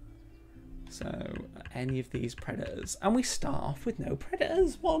 So any of these predators, and we start off with no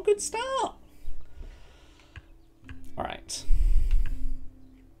predators. What a good start! All right.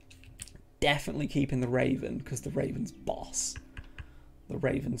 Definitely keeping the Raven, because the Raven's boss. The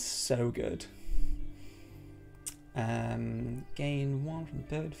Raven's so good. Gain 1 from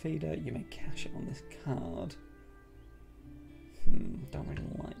bird feeder. You may cash it on this card. Don't really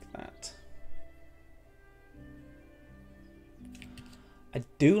like that. I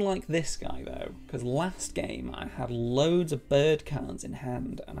do like this guy though, because last game I had loads of bird cards in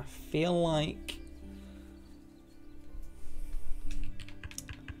hand, and I feel like...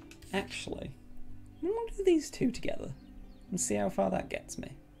 Actually, I'm going to do these two together and see how far that gets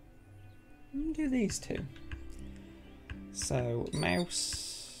me. I'm going to do these two. So,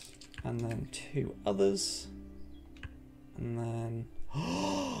 mouse, and then 2 others, and then... That's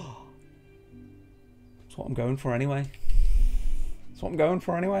what I'm going for anyway. That's what I'm going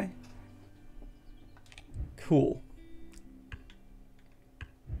for anyway. Cool.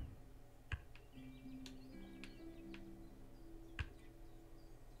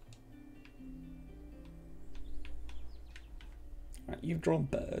 Right, you've drawn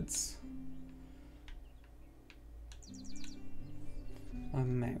birds. My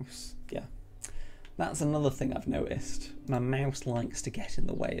mouse, yeah. That's another thing I've noticed. My mouse likes to get in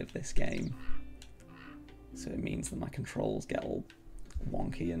the way of this game. So it means that my controls get all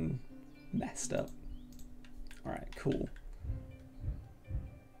wonky and messed up. Alright, cool.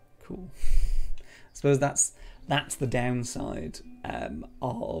 Cool. I suppose that's the downside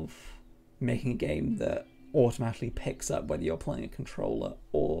of making a game that automatically picks up whether you're playing a controller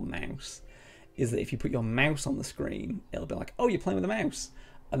or mouse, is that if you put your mouse on the screen, it'll be like, oh, you're playing with a mouse.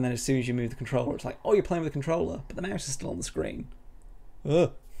 And then as soon as you move the controller, it's like, oh, you're playing with a controller, but the mouse is still on the screen.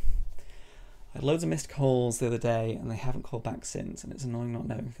 Ugh. I had loads of missed calls the other day, and they haven't called back since, and it's annoying not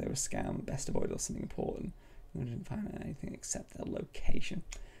knowing if they were a scam. Best avoid or something important. I didn't find out anything except their location.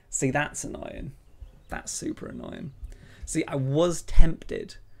 See, that's annoying. That's super annoying. See, I was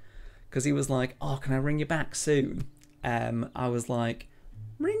tempted, because he was like, oh, can I ring you back soon? I was like,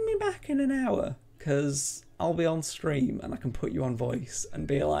 ring me back in an hour, because I'll be on stream, and I can put you on voice, and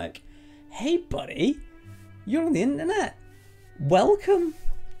be like, hey, buddy, you're on the internet. Welcome.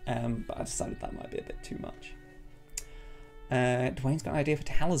 But I decided that might be a bit too much. Dwayne's got an idea for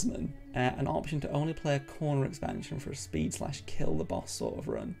Talisman. An option to only play a corner expansion for a speed/kill the boss sort of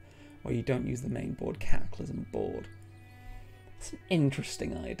run, where you don't use the main board Cataclysm board. That's an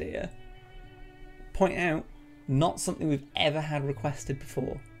interesting idea. Point out, not something we've ever had requested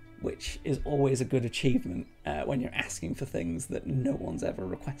before, which is always a good achievement when you're asking for things that no one's ever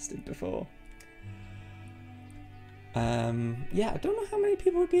requested before. Yeah, I don't know how many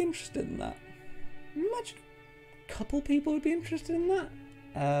people would be interested in that. Imagine a couple people would be interested in that.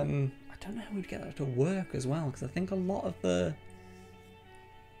 I don't know how we'd get that to work as well, because I think a lot of the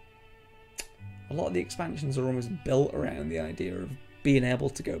expansions are almost built around the idea of being able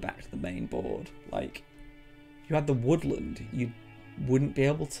to go back to the main board. Like, if you had the woodland, you wouldn't be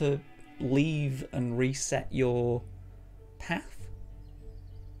able to leave and reset your path.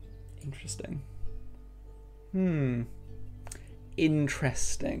 Interesting.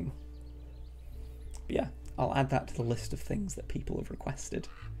 Interesting. But yeah, I'll add that to the list of things that people have requested.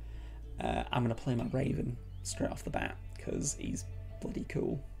 I'm going to play my Raven straight off the bat, because he's bloody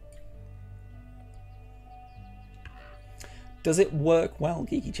cool. Does it work well,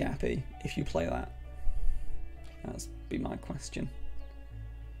 Geeky Chappy, if you play that? That's be my question.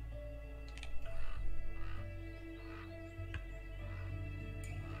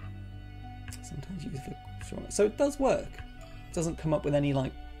 Sometimes used for short. So it does work. It doesn't come up with any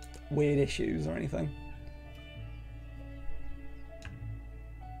like weird issues or anything.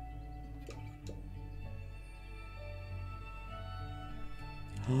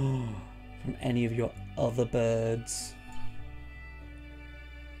 From any of your other birds.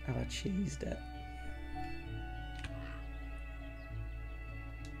 Have I cheesed it?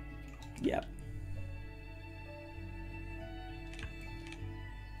 Yep.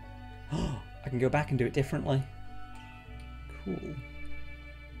 I can go back and do it differently. Cool.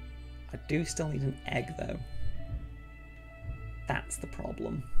 I do still need an egg though. That's the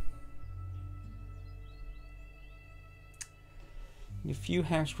problem. A few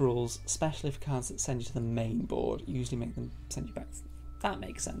house rules, especially for cards that send you to the main board, usually make them send you back. That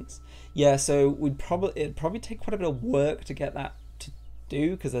makes sense. Yeah, so it'd probably take quite a bit of work to get that to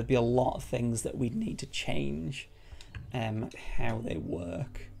do, because there'd be a lot of things that we'd need to change how they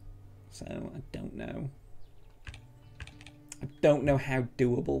work. So I don't know. I don't know how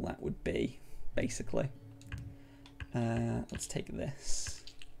doable that would be, basically. Let's take this.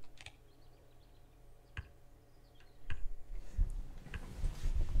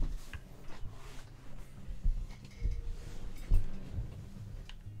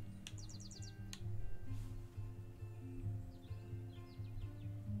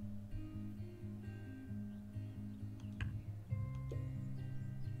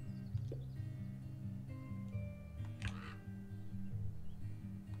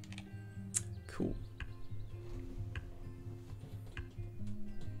 Cool.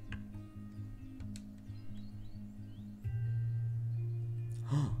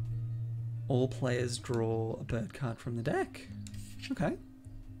 All players draw a bird card from the deck. Okay.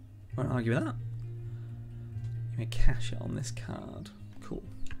 Won't argue with that. You may cash it on this card. Cool.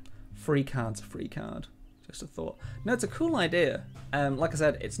 Free card's a free card. Just a thought. No, it's a cool idea. Like I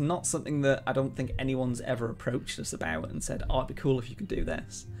said, it's not something that I don't think anyone's ever approached us about and said, oh, it'd be cool if you could do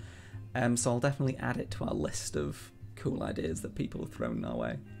this. So I'll definitely add it to our list of cool ideas that people have thrown our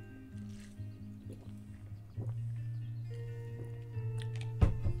way.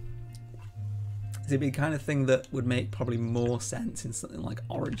 It'd be the kind of thing that would make probably more sense in something like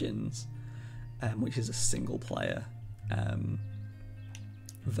Origins, which is a single player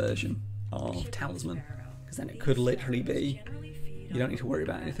version of Talisman, because then it could literally be, you don't need to worry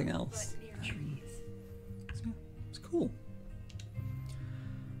about anything else. So it's cool.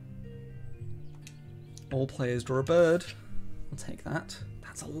 All players draw a bird. I'll take that.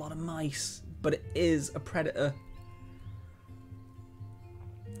 That's a lot of mice, but it is a predator.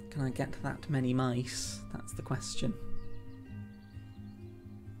 Can I get that many mice? That's the question.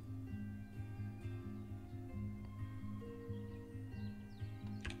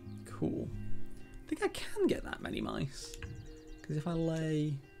 Cool. I think I can get that many mice. Because if I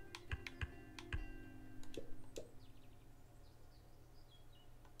lay...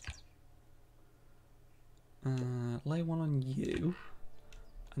 lay one on you,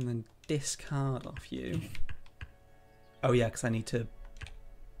 and then discard off you. Oh yeah, because I need to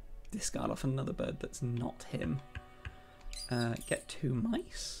discard off another bird that's not him. Get 2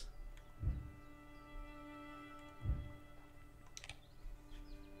 mice.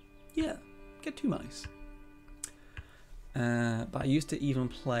 Yeah, get 2 mice. But I used to even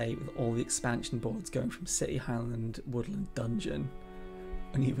play with all the expansion boards going from City, Highland, Woodland, Dungeon,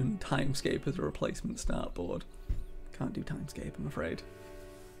 and even Timescape as a replacement start board. Can't do Timescape, I'm afraid.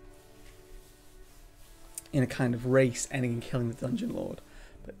 In a kind of race ending in killing the Dungeon Lord,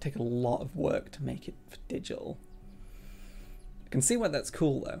 but it'd take a lot of work to make it for digital. I can see why that's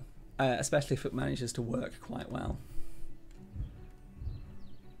cool though, especially if it manages to work quite well.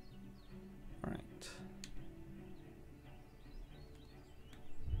 Right.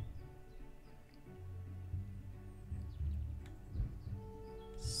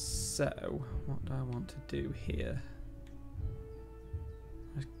 So, what do I want to do here?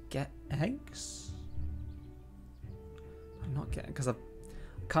 Get eggs? I'm not getting, because I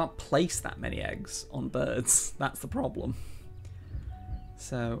can't place that many eggs on birds. That's the problem.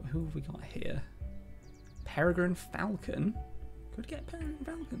 So, who have we got here? Peregrine Falcon? Could get Peregrine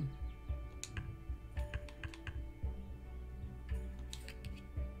Falcon.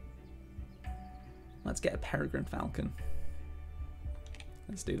 Let's get a Peregrine Falcon.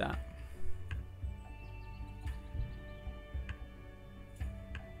 Let's do that.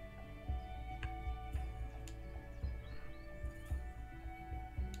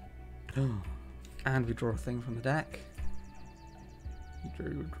 And we draw a thing from the deck.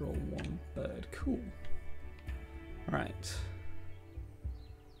 You draw 1 bird. Cool. Right.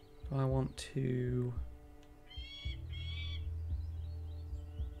 Do I want to...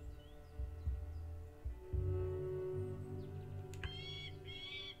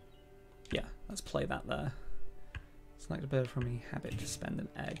 Let's play that there. Select a bird from a habit to spend an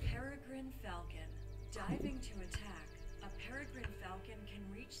egg. Peregrine falcon. Diving to attack. A peregrine falcon can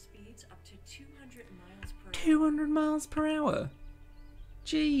reach speeds up to 200 miles per hour. 200 miles per hour?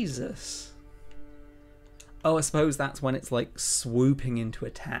 Jesus. Oh, I suppose that's when it's like swooping into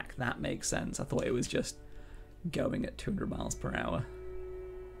attack. That makes sense. I thought it was just going at 200 miles per hour.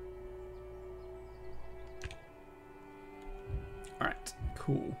 Alright,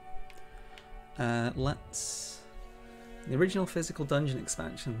 cool. Let's... The original physical dungeon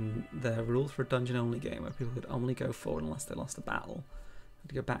expansion, the rules for a dungeon-only game where people could only go forward unless they lost a battle. Had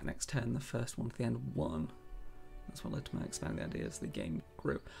to go back next turn, the first one to the end won. That's what led to my expanding the idea as the game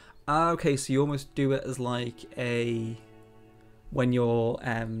grew. Okay, so you almost do it as like a... When you're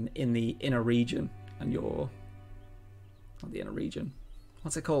in the inner region and you're... Not the inner region.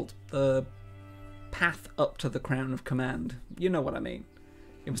 What's it called? The path up to the Crown of Command. You know what I mean.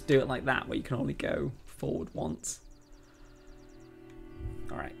 You must do it like that, where you can only go forward once.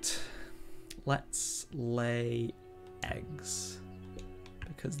 Alright. Let's lay eggs.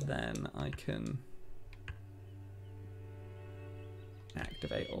 Because then I can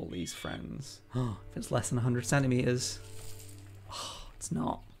activate all these friends. Oh, if it's less than 100 centimeters. Oh, it's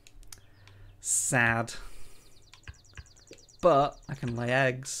not. Sad. But I can lay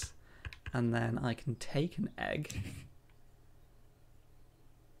eggs, and then I can take an egg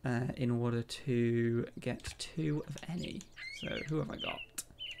in order to get 2 of any. So who have I got?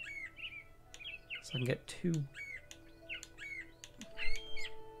 So I can get 2. What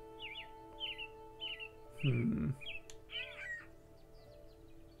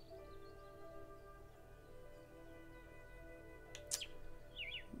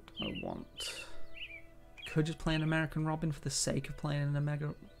do I want? Could just play an American Robin for the sake of playing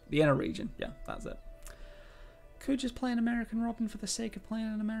an the inner region. Yeah, that's it. Could just play an American Robin for the sake of playing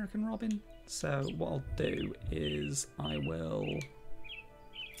an American Robin. So what I'll do is I will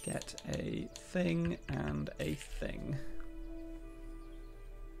get a thing and a thing.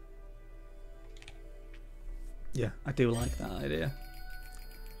 Yeah, I do like that idea.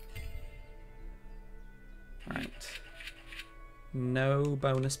 Right. No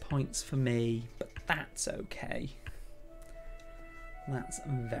bonus points for me, but that's okay. That's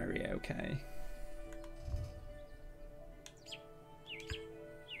very okay.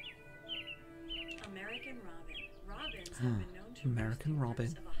 American Robin. Robins have been known to American Robin.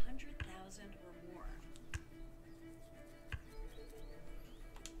 of 100,000 or more.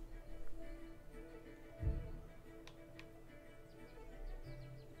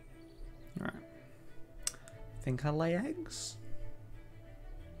 Alright. Think I'll lay eggs?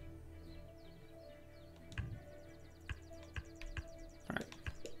 Alright.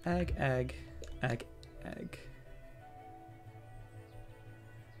 Egg, egg, egg, egg.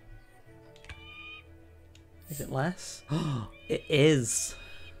 Is it less? It is!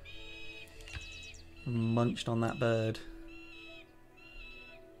 Munched on that bird.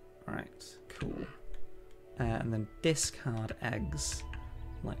 Alright, cool. And then discard eggs.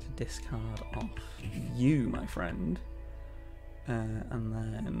 I'd like to discard off you, my friend. And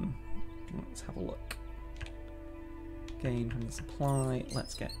then let's have a look. Gain from the supply.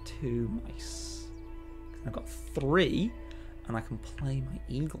 Let's get 2 mice. I've got 3, and I can play my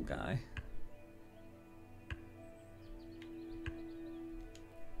eagle guy.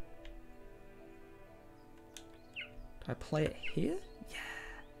 Do I play it here? Yeah.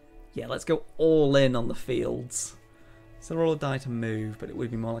 Yeah, let's go all in on the fields. So roll a die to move, but it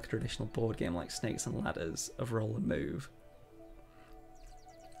would be more like a traditional board game like Snakes and Ladders of roll and move.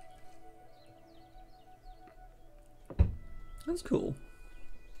 That's cool.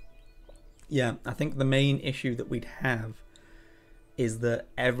 Yeah, I think the main issue that we'd have is that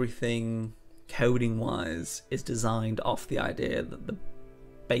everything coding-wise is designed off the idea that the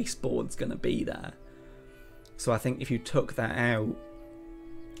baseboard's going to be there. So I think if you took that out,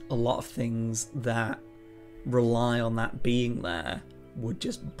 a lot of things that rely on that being there would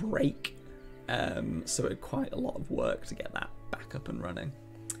just break. So it'd quite a lot of work to get that back up and running.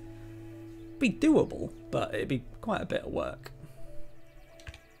 Be doable, but it'd be quite a bit of work.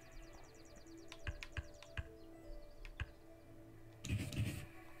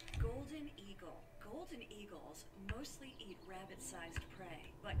 Golden eagle. Golden eagles mostly eat rabbit-sized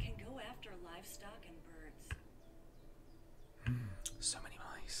prey, but can go after livestock and birds. So many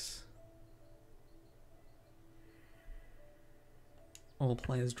mice. All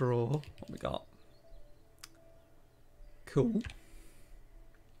players draw. What we got? Cool.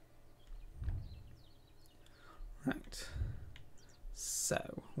 Right.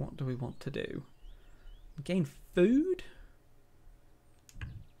 So, what do we want to do? Gain food?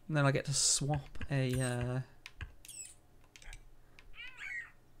 And then I get to swap a... Yeah,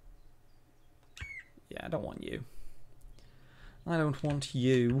 I don't want you. I don't want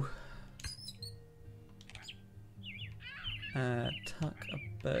you. Tuck a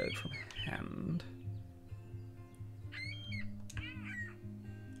bird from hand.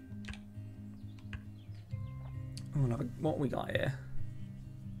 Oh, what we got here?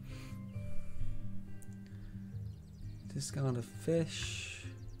 Discard a fish.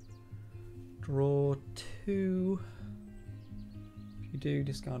 Draw 2. If you do,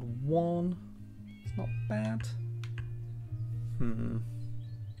 discard 1. It's not bad. No,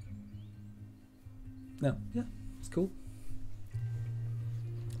 yeah, it's cool.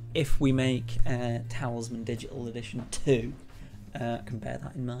 If we make Talisman Digital Edition 2, I can bear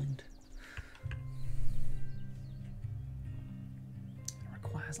that in mind. It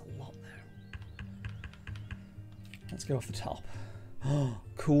requires a lot though. Let's go off the top. Oh,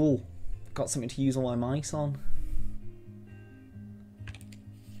 cool. Got something to use all my mice on. Can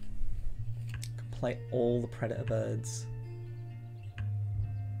play all the predator birds.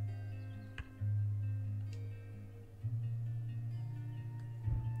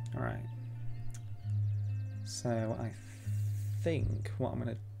 Alright. So I think what I'm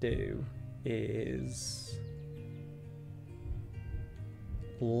going to do is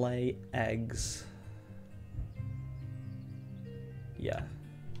lay eggs. Yeah.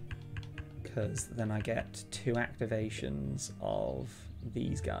 Because then I get 2 activations of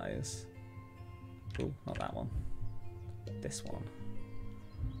these guys. Oh, not that one. This one.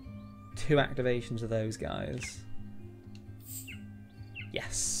 2 activations of those guys.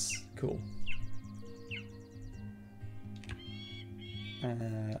 Yes, cool.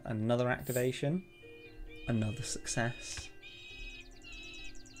 Another activation. Another success.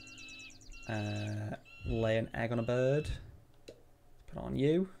 Lay an egg on a bird. Put it on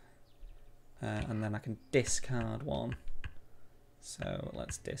you. And then I can discard one. So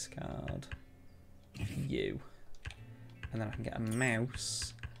let's discard you. And then I can get a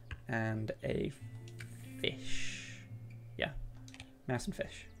mouse and a fish. Yeah, mouse and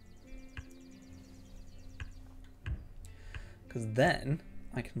fish. Because then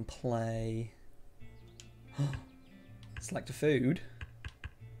I can play select a food.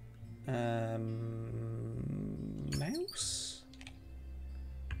 Mouse?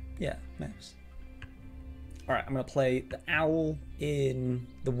 Yeah, mouse. Alright, I'm going to play the owl in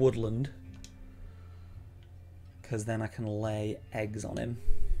the woodland. Because then I can lay eggs on him.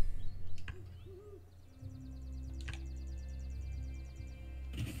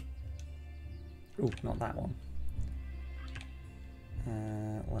 Ooh, not that one.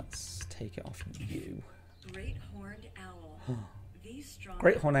 Let's take it off you. Great horned owl. These strong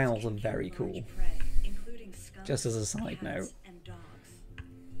Great horned owls are can very kill cool. large prey, including skunks, Just as a side cats, note. and dogs.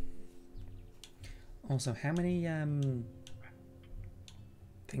 Also, how many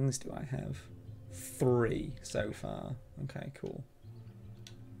things do I have? 3 so far. Okay, cool.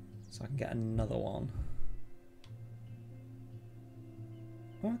 So I can get another one.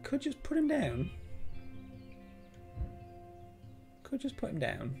 Well, I could just put him down. Could just put him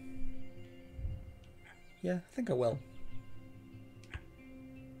down. Yeah, I think I will.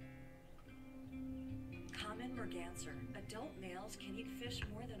 Common merganser. Adult males can eat fish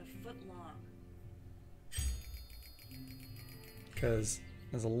more than a foot long. Because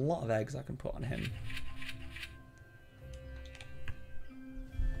there's a lot of eggs I can put on him.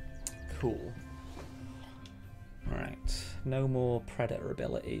 Cool. Alright, no more predator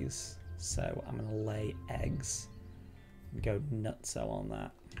abilities. So I'm going to lay eggs. And go nutso on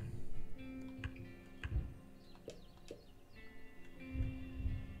that.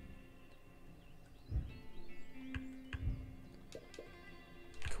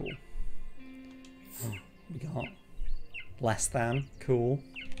 Cool. Oh, we got less than. Cool.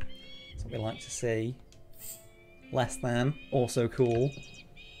 That's what we like to see. Less than. Also cool.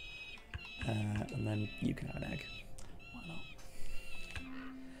 And then you can have an egg. Why not?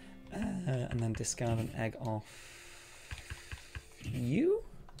 And then discard an egg off you,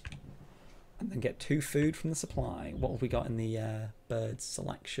 and then get 2 food from the supply. What have we got in the bird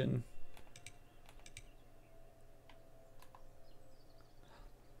selection?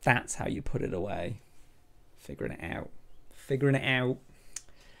 That's how you put it away. Figuring it out. Figuring it out.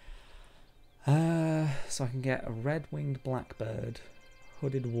 So I can get a red-winged blackbird,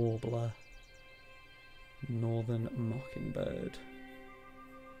 hooded warbler, northern mockingbird.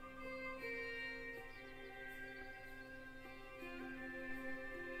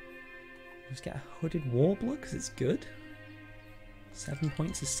 Just get a hooded warbler because it's good. 7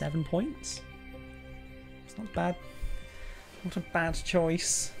 points is 7 points. It's not bad. Not a bad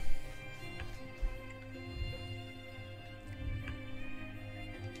choice.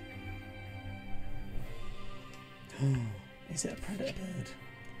 Is it a predator bird?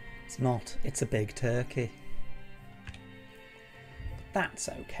 It's not. It's a big turkey. But that's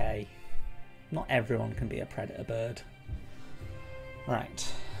okay. Not everyone can be a predator bird.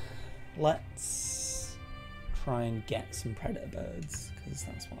 Right. Let's try and get some predator birds, because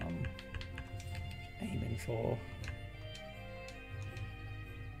that's what I'm aiming for.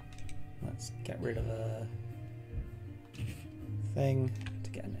 Let's get rid of a thing to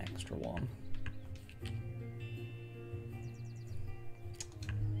get an extra one.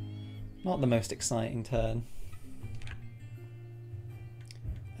 Not the most exciting turn.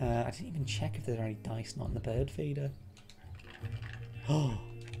 I didn't even check if there are any dice not in the bird feeder. Oh!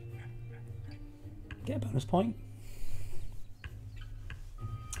 Get a bonus point.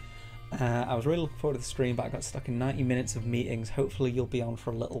 I was really looking forward to the stream, but I got stuck in 90 minutes of meetings. Hopefully you'll be on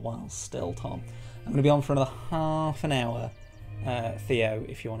for a little while still, Tom. I'm going to be on for another half an hour, Theo,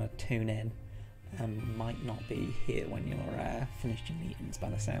 if you want to tune in. Might not be here when you're finished your meetings by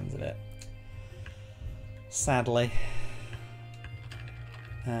the sounds of it. Sadly.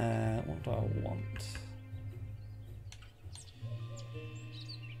 What do I want?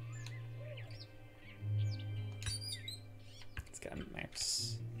 Let's get a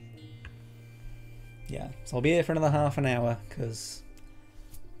mouse. Yeah, so I'll be here for another half an hour, because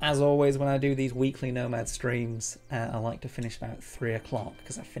as always when I do these weekly Nomad streams, I like to finish about 3 o'clock,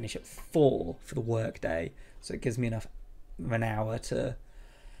 because I finish at 4 for the work day, so it gives me enough of an hour to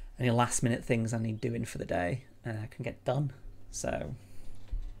any last minute things I need doing for the day can get done. So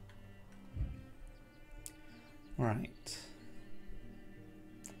right,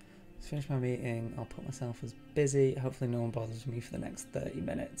 let's finish my meeting. I'll put myself as busy. Hopefully no one bothers me for the next 30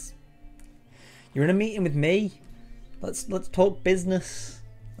 minutes. You're in a meeting with me. Let's talk business.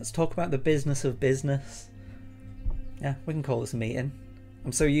 Let's talk about the business of business. Yeah, we can call this a meeting.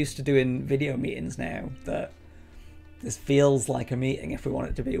 I'm so used to doing video meetings now that this feels like a meeting if we want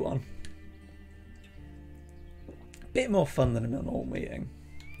it to be one. Bit more fun than a normal meeting.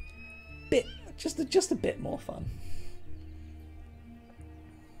 Just a bit more fun.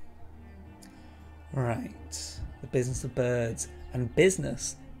 Right, the business of birds, and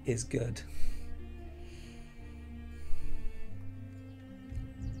business is good.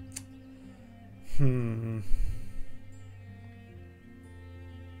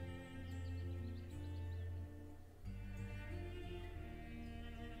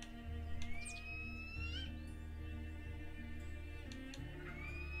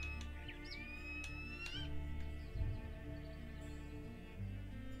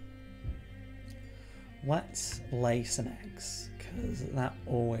 Let's lay some eggs, because that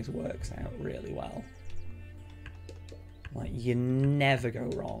always works out really well. Like, you never go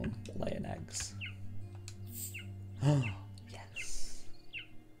wrong laying eggs. Oh, yes.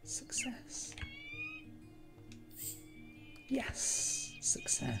 Success. Yes,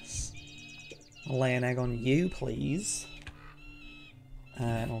 success. I'll lay an egg on you, please.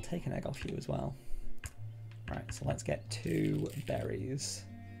 And I'll take an egg off you as well. Right, so let's get 2 berries.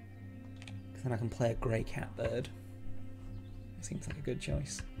 Because then I can play a grey cat bird. Seems like a good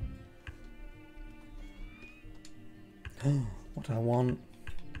choice. What do I want?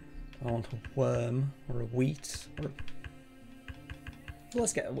 Do I want a worm or a wheat? Or a...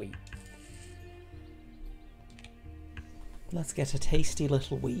 Let's get a wheat. Let's get a tasty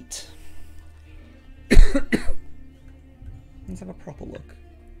little wheat. Let's have a proper look.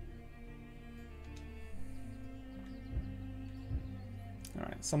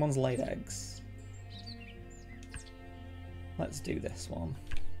 Alright, someone's laid eggs. Let's do this one.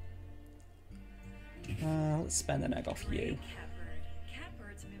 Let's spend an egg off you.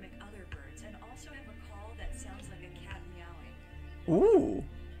 Catbirds mimic other birds and also have a call that sounds like a cat meowing. Ooh,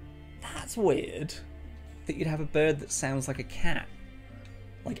 that's weird. That you'd have a bird that sounds like a cat.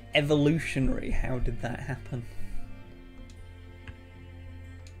 Like, evolutionary, how did that happen?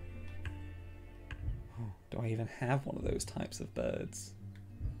 Oh, do I even have one of those types of birds?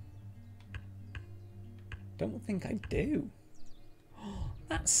 Don't think I do. Oh,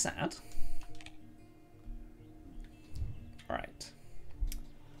 that's sad. Right.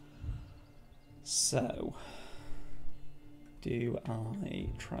 So, do I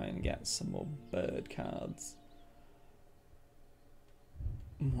try and get some more bird cards?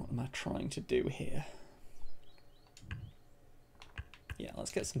 What am I trying to do here? Yeah,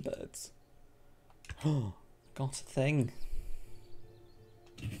 let's get some birds. Oh, got a thing.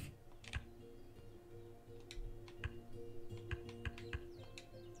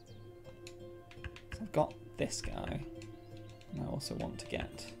 So I've got this guy. And I also want to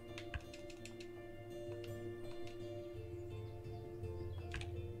get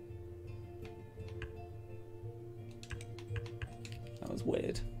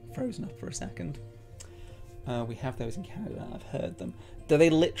weird. Frozen up for a second. We have those in Canada. I've heard them. Do they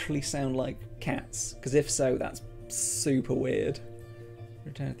literally sound like cats? Because if so, that's super weird.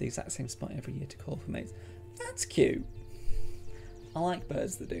 Return at the exact same spot every year to call for mates. That's cute. I like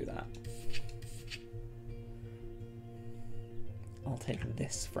birds that do that. I'll take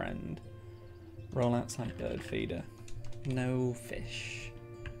this friend. Roll outside bird feeder. No fish.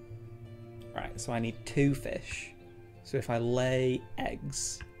 Right, so I need 2 fish. So if I lay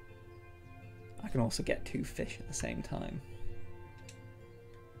eggs, I can also get 2 fish at the same time.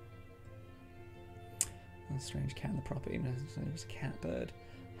 That's a strange cat in the property. It was a cat bird.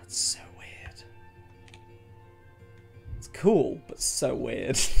 That's so weird. It's cool, but so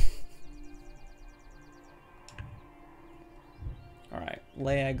weird. Alright,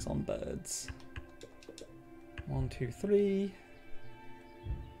 lay eggs on birds. 1, 2, 3.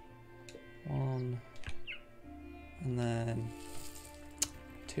 1. And then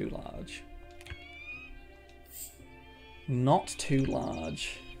 2 large. Not too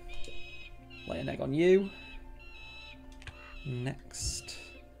large. Lay an egg on you. Next,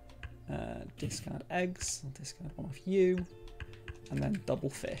 discard eggs. I'll discard 1 off you. And then double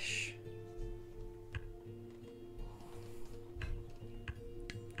fish.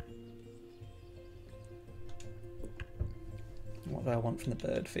 What do I want from the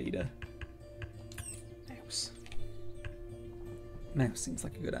bird feeder? Mouse. Mouse seems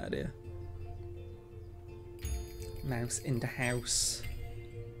like a good idea. Mouse into house.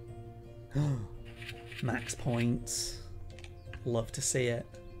 Max points. Love to see it.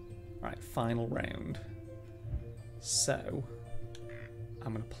 Right, final round. So,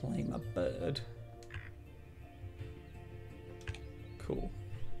 I'm going to play my bird. Cool.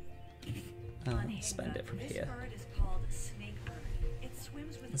 I'll spend it from here.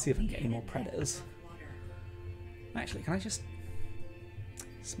 Let's see if I can get any more predators. Actually, can I just...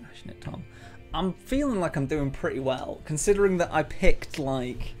 Smashing it, Tom. I'm feeling like I'm doing pretty well, considering that I picked,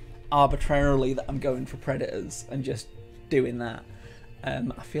 like, arbitrarily that I'm going for predators and just doing that.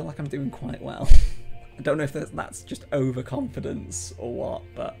 I feel like I'm doing quite well. I don't know if that's just overconfidence or what,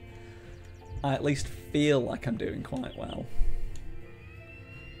 but I at least feel like I'm doing quite well.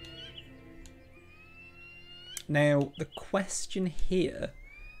 Now, the question here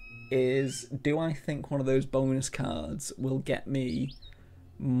is, do I think one of those bonus cards will get me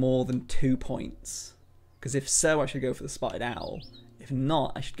more than 2 points? Because if so, I should go for the spotted owl. If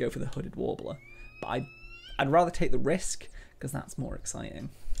not, I should go for the hooded warbler. But I'd rather take the risk, because that's more exciting.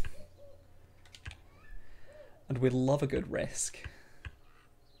 And we love a good risk.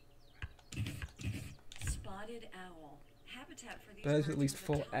 Spotted owl. Habitat for these Birds with at least birds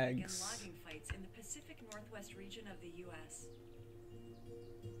 4 was a topic in eggs. logging fights in the Pacific Northwest region of the U.S.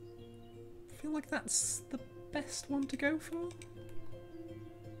 I feel like that's the best one to go for.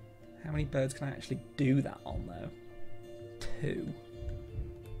 How many birds can I actually do that on, though? 2.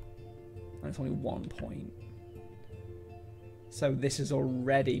 And it's only 1 point. So this is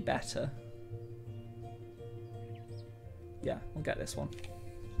already better. Yeah, I'll get this one.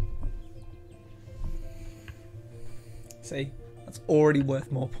 See, that's already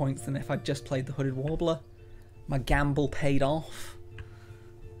worth more points than if I just played the hooded warbler. My gamble paid off.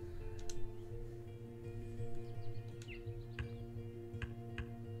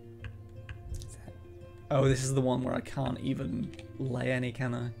 Oh, this is the one where I can't even lay any,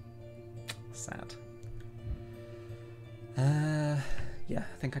 can I? Sad. Yeah,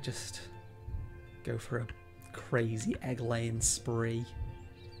 I think I just go for a crazy egg laying spree.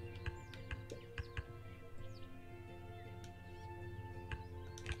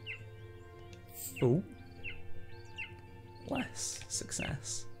 Ooh. Less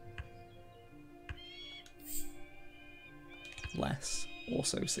success. Less,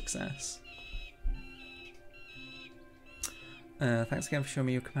 also success. Thanks again for showing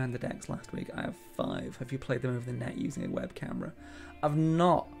me your Commander decks last week. I have 5. Have you played them over the net using a web camera? I've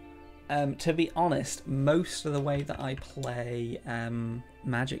not. To be honest, most of the way that I play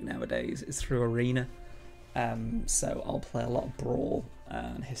Magic nowadays is through Arena. So I'll play a lot of Brawl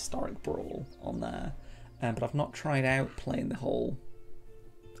and Historic Brawl on there. But I've not tried out playing the whole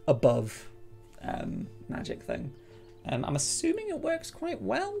above Magic thing. I'm assuming it works quite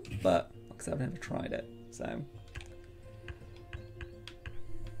well, but like I said, I've never tried it. So...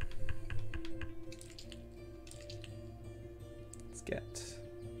 get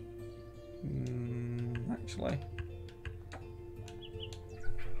actually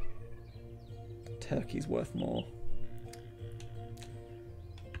turkey's worth more.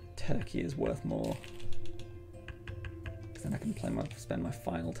 Turkey is worth more, because then I can spend my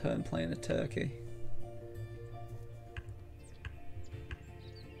final turn playing a turkey.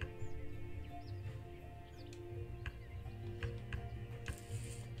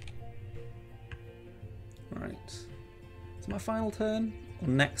 my final turn? Or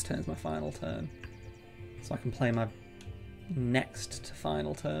next turn's my final turn? So I can play my next to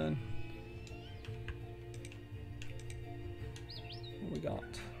final turn. What we got?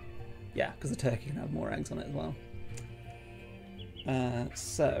 Yeah, because the turkey can have more eggs on it as well.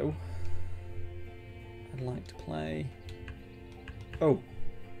 So I'd like to play... Oh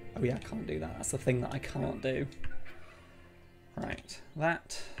yeah, I can't do that. That's the thing that I can't do. Right,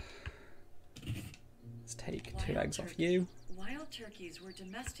 that. Let's take 2 eggs off you. Wild turkeys were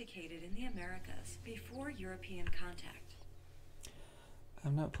domesticated in the Americas before European contact.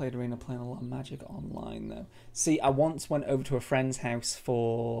 I've not played Arena, playing a lot of Magic Online though. See, I once went over to a friend's house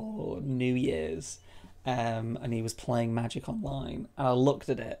for New Year's, and he was playing Magic Online, and I looked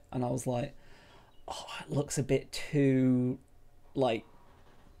at it and I was like, oh, it looks a bit too like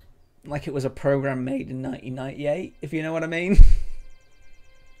it was a program made in 1998, if you know what I mean.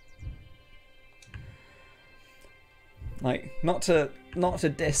 Like, not to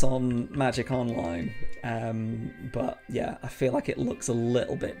diss on Magic Online, but yeah, I feel like it looks a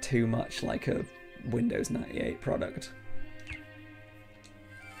little bit too much like a Windows 98 product.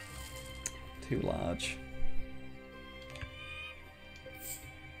 Too large.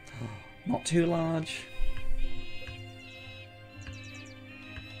 Not too large.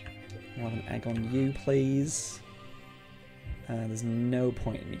 I'll have an egg on you, please. There's no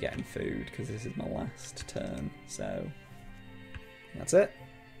point in me getting food because this is my last turn, so that's it.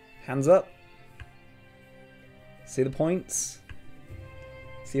 Hands up. See the points.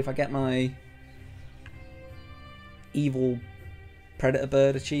 See if I get my evil predator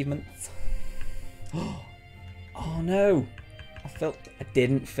bird achievements. Oh no! I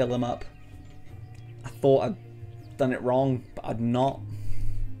didn't fill him up. I thought I'd done it wrong, but I'd not.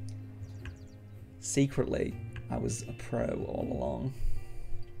 Secretly, I was a pro all along.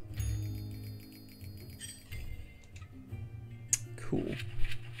 Cool.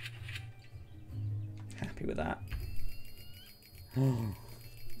 Happy with that.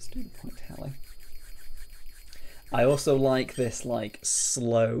 Let's do the point tally. I also like this like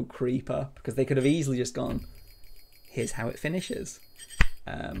slow creeper because they could have easily just gone, here's how it finishes.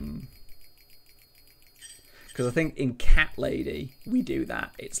 Because I think in Cat Lady we do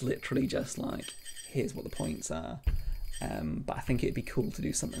that. It's literally just like, here's what the points are. But I think it'd be cool to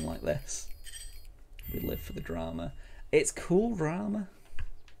do something like this. We live for the drama. It's cool drama.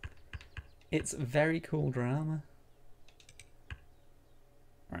 It's very cool drama.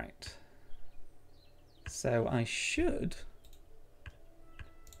 Right. So I should...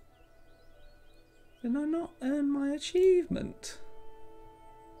 Did I not earn my achievement?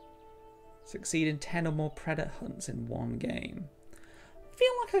 Succeed in 10 or more predator hunts in one game. I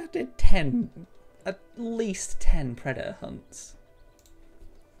feel like I did 10, at least 10 predator hunts.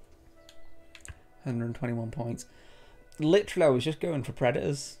 121 points. Literally, I was just going for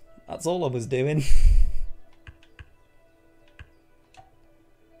predators. That's all I was doing.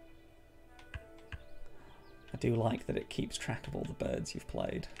 I do like that it keeps track of all the birds you've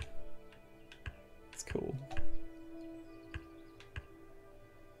played. It's cool.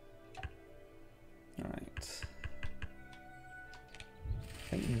 Alright. I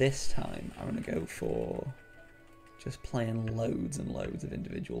think this time I'm going to go for just playing loads and loads of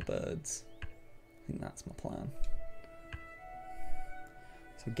individual birds. I think that's my plan.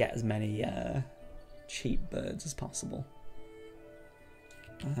 So get as many cheap birds as possible.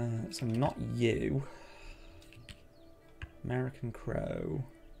 So not you. American Crow.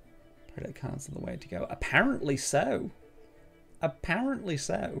 Predator cards are the way to go. Apparently so. Apparently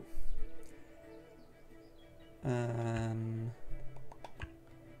so.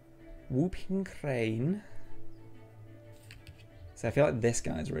 Whooping Crane. So I feel like this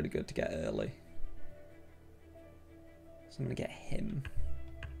guy's really good to get early. So I'm going to get him.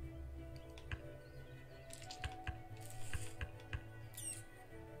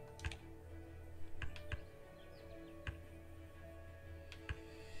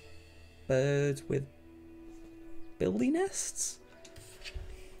 Birds with building nests?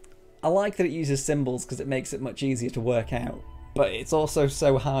 I like that it uses symbols because it makes it much easier to work out, but it's also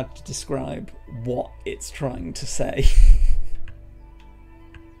so hard to describe what it's trying to say.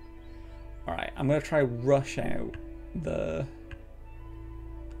 Alright, I'm going to try rush out the...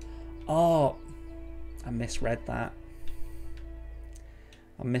 Oh, I misread that.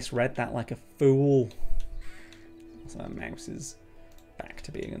 I misread that like a fool. So my mouse is back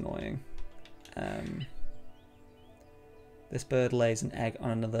to being annoying. This bird lays an egg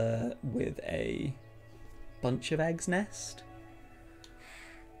on another with a bunch of eggs nest.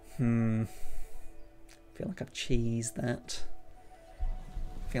 Feel like I've cheesed that.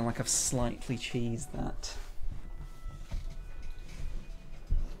 Feel like I've slightly cheesed that.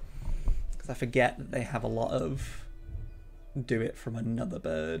 I forget that they have a lot of do it from another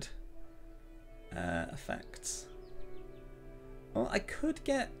bird effects. Well, I could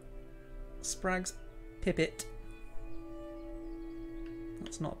get Sprague's Pipit.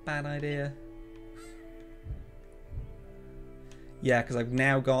 That's not a bad idea. Yeah, because I've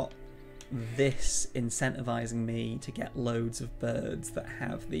now got this incentivizing me to get loads of birds that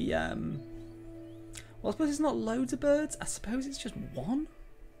have the... Well, I suppose it's not loads of birds. I suppose it's just one.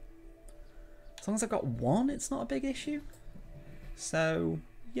 As long as I've got one, it's not a big issue. So,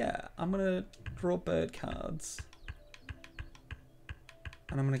 yeah, I'm going to draw bird cards.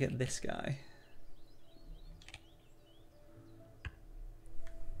 And I'm going to get this guy.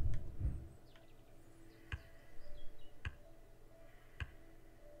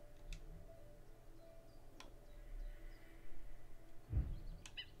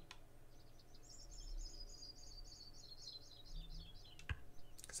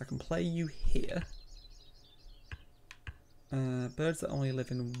 Because I can play you here. Birds that only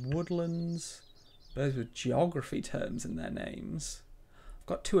live in woodlands. Birds with geography terms in their names. I've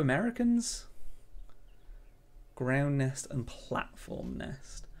got 2 Americans. Ground nest and platform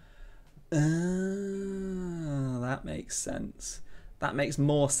nest. That makes sense. That makes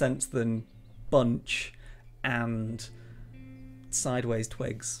more sense than bunch and sideways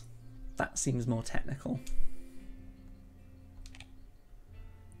twigs. That seems more technical.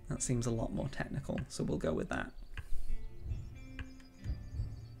 That seems a lot more technical, so we'll go with that.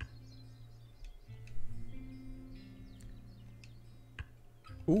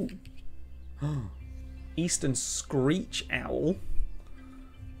 Ooh. Eastern Screech Owl.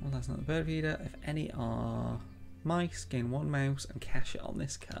 Well, that's not a bird feeder. If any are mice, gain 1 mouse and cash it on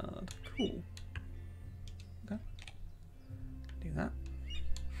this card. Cool. Okay. Do that.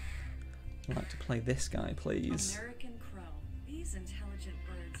 I'd like to play this guy, please. American crow. These intelligent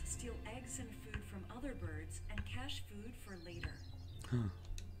birds steal eggs and food from other birds and cache food for later. Huh.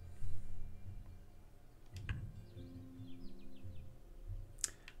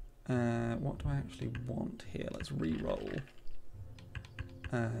 What do I actually want here? Let's re-roll.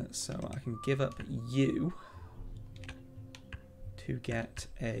 So I can give up you to get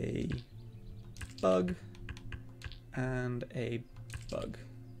a bug and a bug.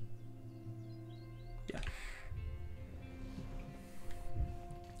 Yeah.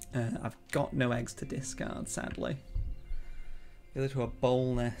 I've got no eggs to discard, sadly. The other 2 are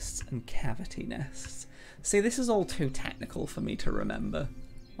bowl nests and cavity nests. See, this is all too technical for me to remember.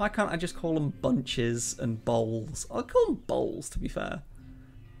 Why can't I just call them bunches and bowls? I'll call them bowls, to be fair.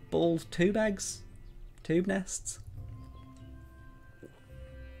 Bowls, tube eggs, tube nests.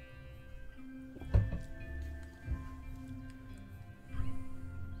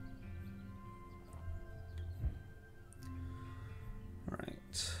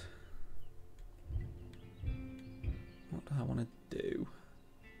 Right. What do I want to do?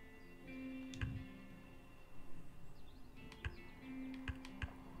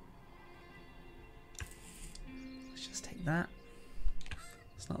 That.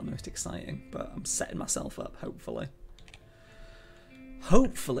 It's not the most exciting, but I'm setting myself up, hopefully.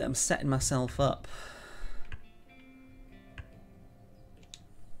 Hopefully I'm setting myself up.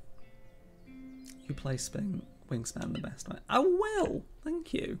 You play Wingspan the best way. I will!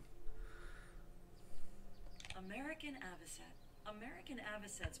 Thank you. American avocet. American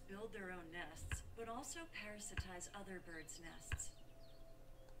avocets build their own nests, but also parasitize other birds' nests.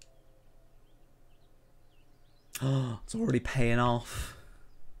 Oh, it's already paying off.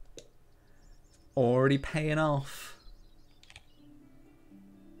 Already paying off.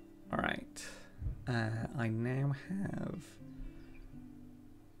 Alright. I now have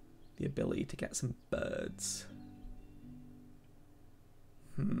the ability to get some birds.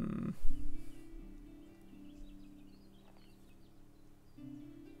 So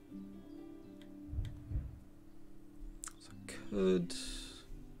I could...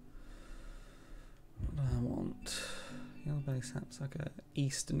 What do I want? Yellow-bellied sapsucker,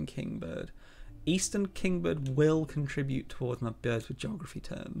 Eastern Kingbird. Eastern Kingbird will contribute towards my birds with geography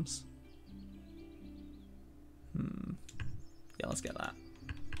terms. Yeah, let's get that.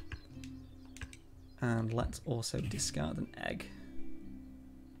 And let's also discard an egg.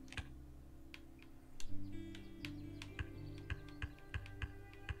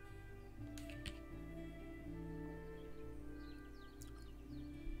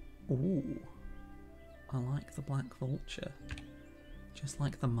 Ooh. I like the Black Vulture. Just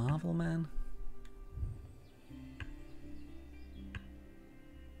like the Marvel Man.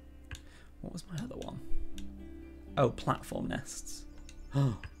 What was my other one? Oh, platform nests.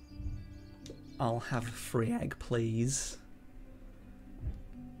 Oh. I'll have a free egg, please.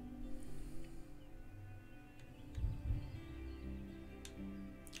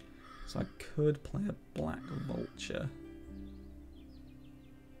 So I could play a black vulture.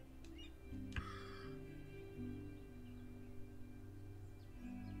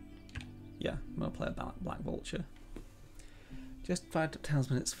 Yeah, I'm going to play a black vulture. Just fired up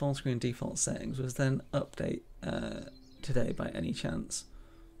Talisman, its full screen default settings was then update today by any chance?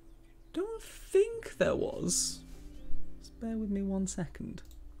 Don't think there was. Just bear with me 1 second.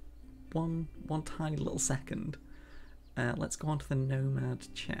 One tiny little second. Let's go on to the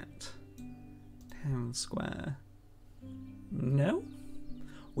Nomad chat. Town Square. No?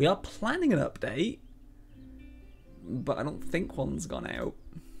 We are planning an update, but I don't think one's gone out.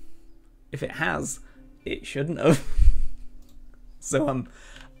 If it has, it shouldn't have. So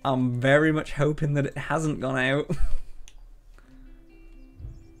I'm very much hoping that it hasn't gone out.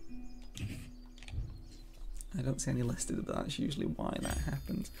 I don't see any listed, but that's usually why that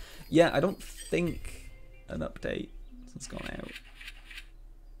happens. Yeah, I don't think an update has gone out.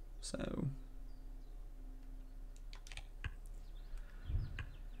 So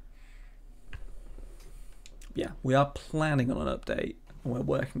yeah, we are planning on an update and we're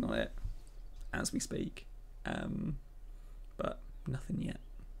working on it as we speak. But nothing yet.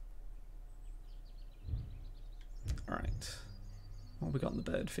 Alright. What have we got in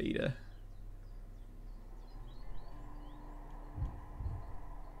the bird feeder?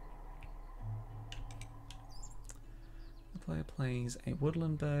 The player plays a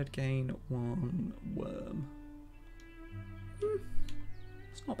woodland bird, gain 1 worm.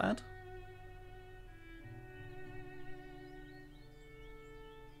 It's not bad.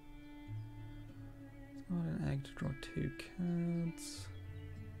 Got an egg to draw 2 cards.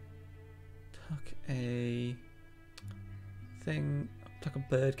 Tuck a thing. Tuck a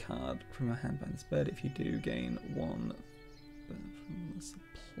bird card from your hand behind this bird. If you do, gain 1 bird from the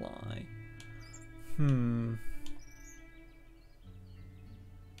supply.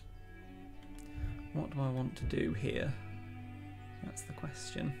 What do I want to do here? That's the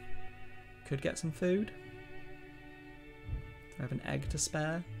question. Could get some food. Do I have an egg to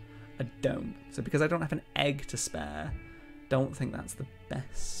spare? I don't. So because I don't have an egg to spare, don't think that's the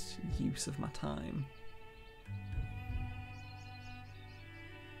best use of my time.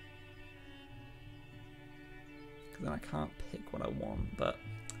 Because then I can't pick what I want, but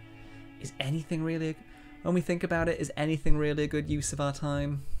is anything really, when we think about it, is anything really a good use of our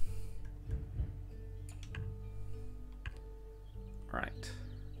time? Right.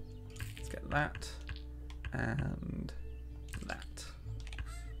 Let's get that and that.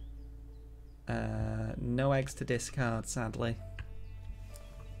 No eggs to discard, sadly.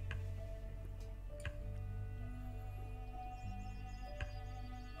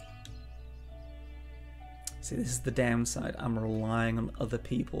 See, this is the downside. I'm relying on other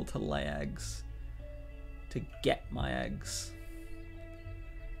people to lay eggs, to get my eggs.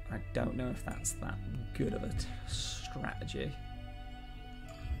 I don't know if that's that good of a strategy.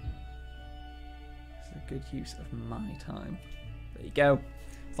 It's a good use of my time. There you go.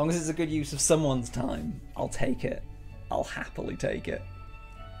 As long as it's a good use of someone's time, I'll take it. I'll happily take it.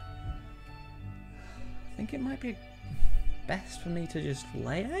 I think it might be best for me to just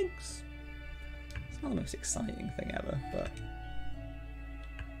lay eggs. It's not the most exciting thing ever, but...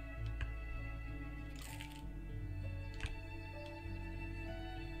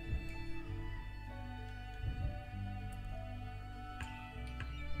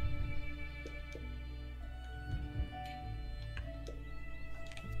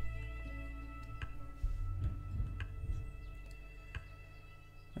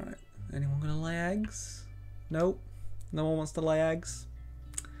 Anyone gonna lay eggs? Nope. No one wants to lay eggs.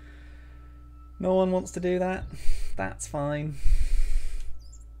 No one wants to do that. That's fine.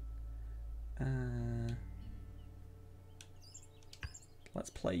 Let's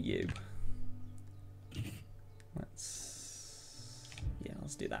play you. Let's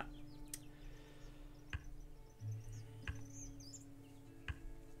do that.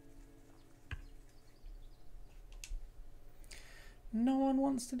 No one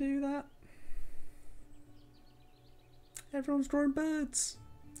wants to do that. Everyone's drawing birds.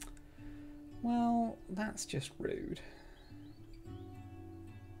 Well, that's just rude.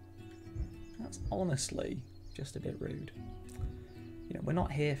 That's honestly just a bit rude. You know, we're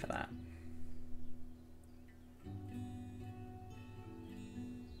not here for that.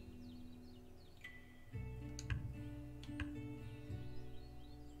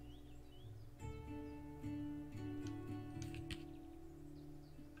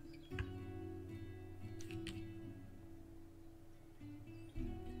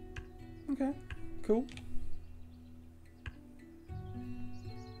 Okay, cool.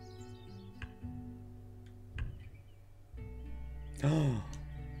 Oh,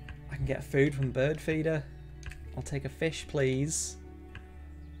 I can get food from bird feeder. I'll take a fish, please.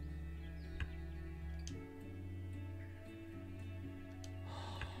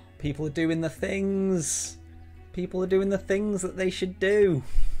 People are doing the things. People are doing the things that they should do.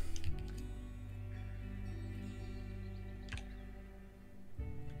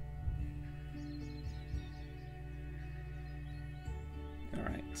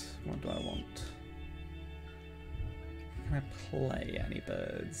 Alright, what do I want? Can I play any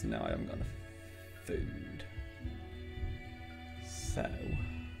birds? No, I haven't got enough food. So,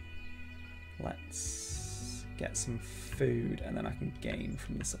 let's get some food and then I can gain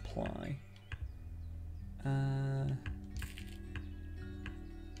from the supply.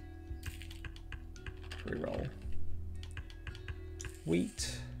 Reroll.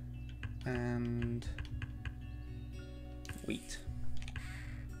 Wheat and wheat.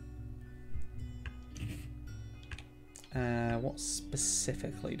 What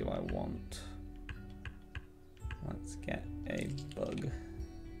specifically do I want? Let's get a bug.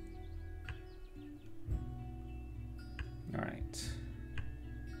 Alright.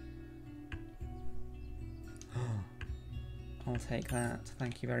 I'll take that,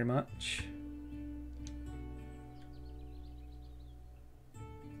 thank you very much.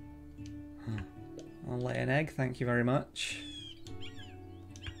 I'll lay an egg, thank you very much.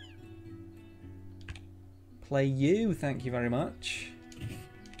 Play you, thank you very much.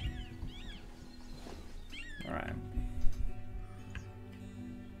 Alright.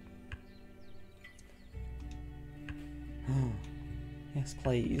 Yes,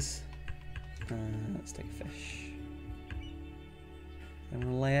 please. Let's take a fish. Don't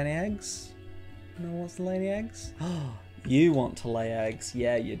want to lay any eggs? No one wants to lay any eggs? Oh, you want to lay eggs.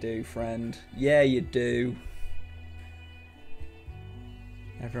 Yeah, you do, friend. Yeah, you do.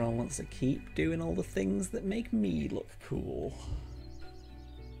 Everyone wants to keep doing all the things that make me look cool.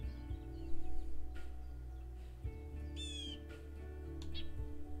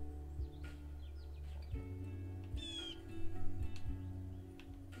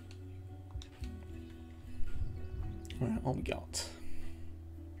 Right, what we got?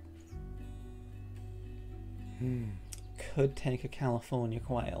 Could take a California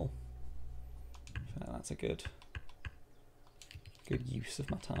quail. So that's a good use of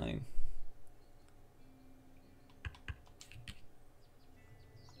my time.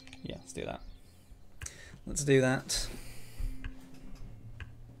 Yeah, let's do that. Let's do that.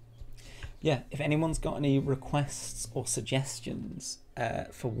 Yeah, if anyone's got any requests or suggestions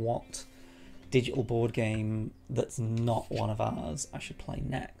for what digital board game that's not one of ours I should play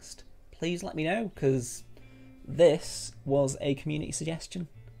next, please let me know, because this was a community suggestion,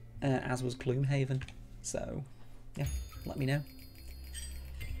 as was Gloomhaven. So, yeah, let me know.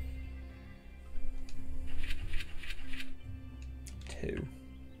 Two.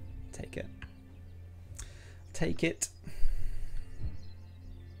 Take it. Take it.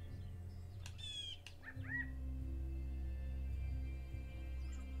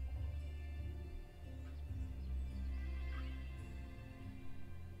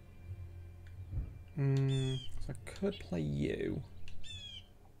 So I could play you.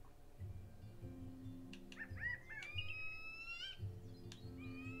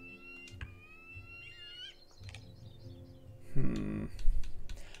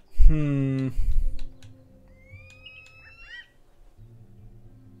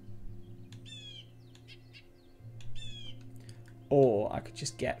 Or I could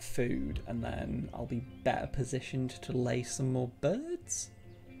just get food and then I'll be better positioned to lay some more birds.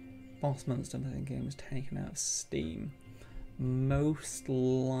 Boss Monster, I think, game was taken out of Steam. Most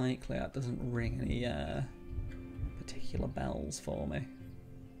likely that doesn't ring any particular bells for me.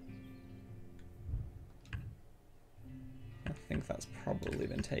 I think that's probably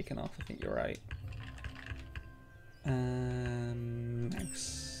been taken off. I think you're right.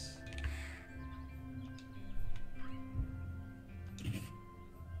 Mouse.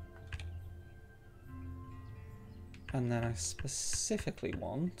 And then I specifically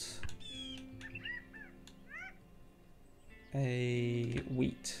want a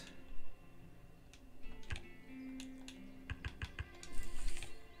wheat.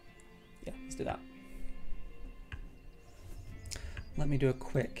 Yeah, let's do that. Let me do a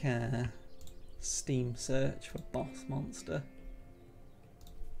quick Steam search for Boss Monster.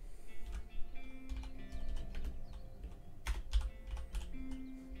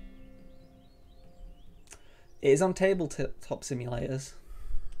 It is on tabletop simulators.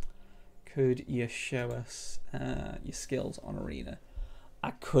 Could you show us your skills on Arena? I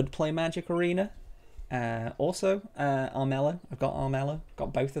could play Magic Arena. Also, Armello. I've got Armello.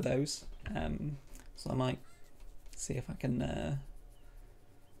 Got both of those. So I might see if I can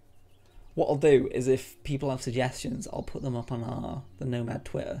What I'll do is if people have suggestions, I'll put them up on the Nomad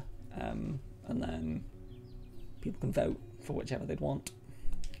Twitter, and then people can vote for whichever they'd want.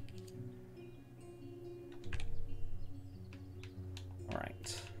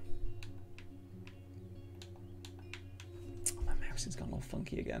 Alright. Oh, my mouse has gone all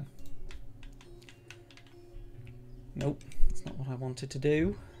funky again. Nope, that's not what I wanted to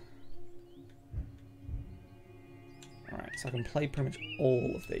do. Alright, so I can play pretty much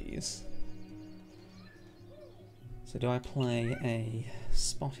all of these. So do I play a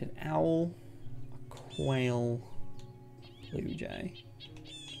spotted owl, a quail, blue jay?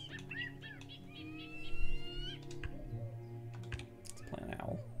 Let's play an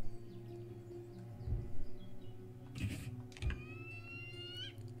owl.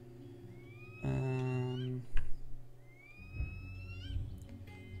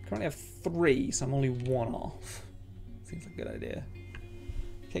 Currently have 3, so I'm only 1 off. Seems like a good idea.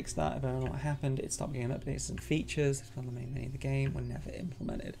 Kickstart, if I don't know what happened, it stopped getting updates and features. It's on the main menu of the game, were never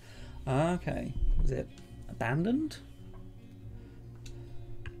implemented. Okay, was it abandoned?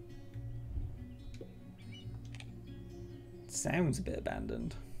 It sounds a bit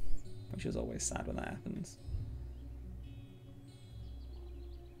abandoned, which is always sad when that happens.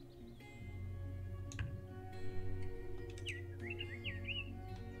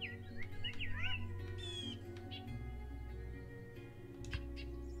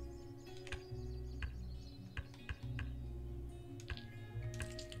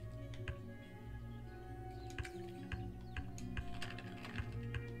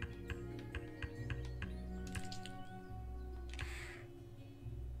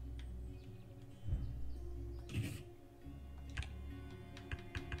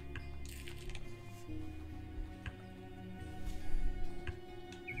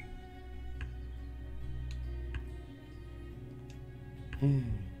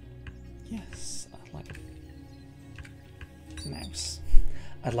 Yes, I'd like a mouse.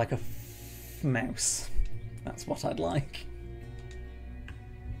 I'd like a mouse. That's what I'd like.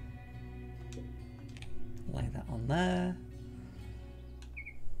 Lay that on there.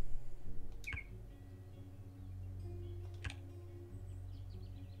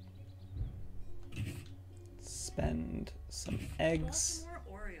 Spend some eggs.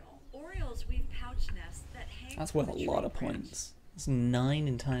 Orioles weave pouch nests that hang. That's worth a lot of points. That's 9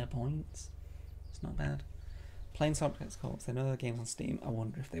 entire points. It's not bad. Plain Subjects Co-op. They know the game on Steam. I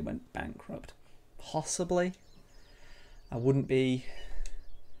wonder if they went bankrupt. Possibly. I wouldn't be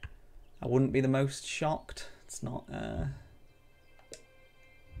the most shocked. It's not the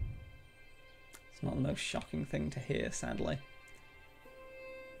most shocking thing to hear, sadly.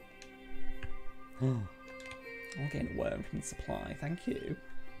 I'm getting a worm from the supply. Thank you.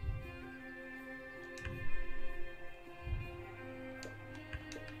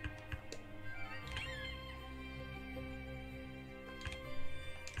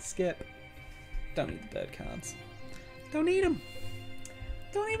 Skip. Don't need the bird cards. Don't need them.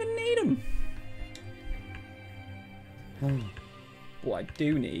 Don't even need them. What I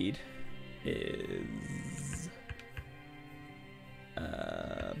do need is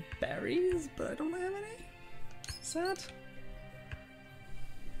berries, but I don't have any. Sad.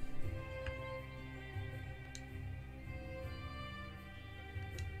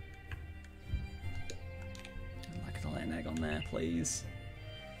 I'd like to lay an egg on there, please.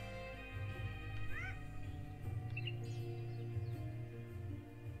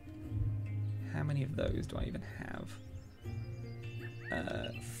 How many of those do I even have?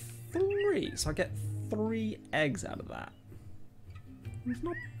 3. So I get 3 eggs out of that. It's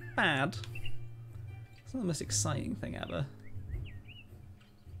not bad. It's not the most exciting thing ever.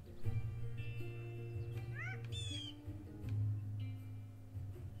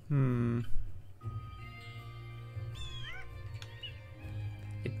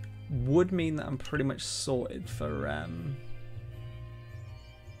 It would mean that I'm pretty much sorted for yeah,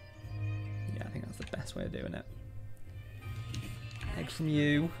 I think that's the best way of doing it. Egg from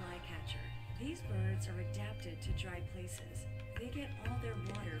you. Flycatcher. These birds are adapted to dry places. They get all their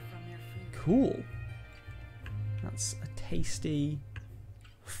water from their food. Cool. That's a tasty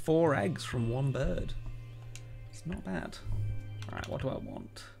 4 eggs from 1 bird. It's not bad. Alright, what do I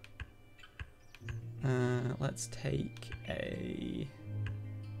want? Let's take a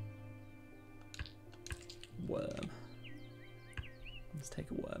worm. Let's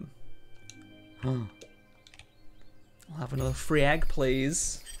take a worm. I'll have another free egg,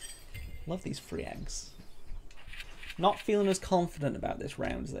 please. Love these free eggs. Not feeling as confident about this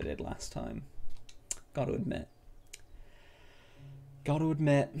round as I did last time. Gotta admit. Gotta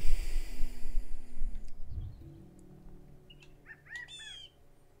admit.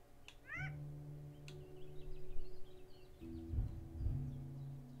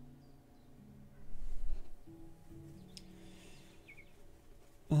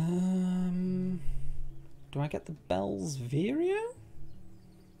 do I get the Bell's Vireo? I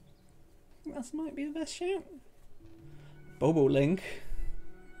think that might be the best shout. Bobo Link.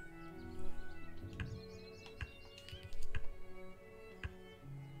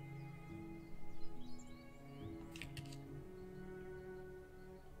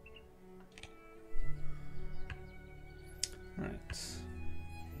 Right. Let's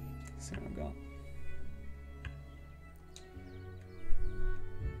see what I've got.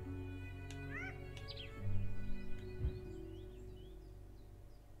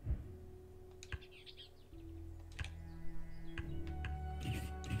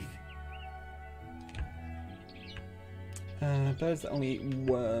 Birds that only eat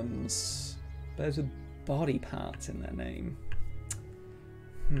worms. Birds with body parts in their name.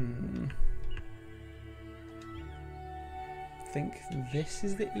 I think this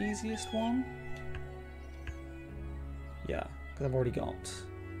is the easiest one. Yeah, because I've already got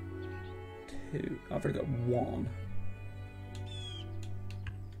 2. I've already got 1.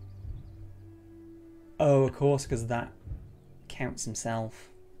 Oh, of course, because that counts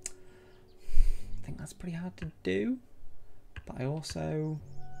himself. I think that's pretty hard to do. But I also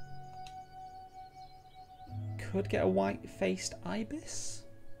could get a white-faced ibis.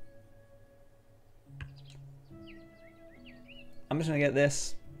 I'm just going to get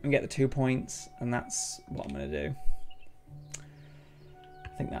this and get the 2 points, and that's what I'm going to do. I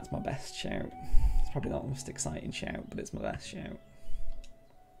think that's my best shout. It's probably not the most exciting shout, but it's my best shout.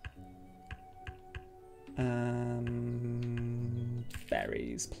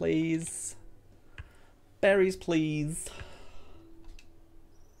 Berries, please. Berries, please.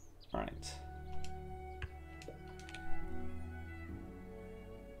 Right.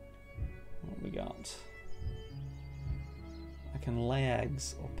 What we got? I can lay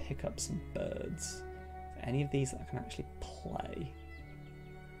eggs or pick up some birds. Are any of these that I can actually play?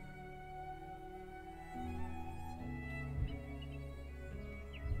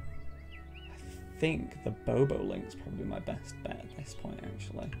 I think the Bobo Link's probably my best bet at this point,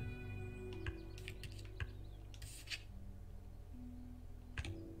 actually.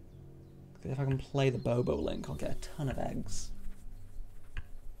 If I can play the Bobo Link, I'll get a ton of eggs.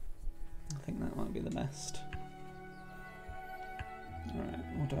 I think that might be the best. Alright,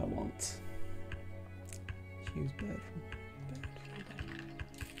 what do I want? Choose bird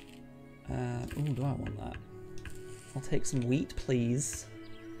from bird. Ooh, do I want that? I'll take some wheat, please.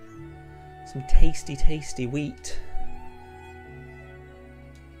 Some tasty, tasty wheat.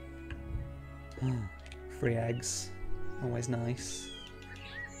 Free eggs. Always nice.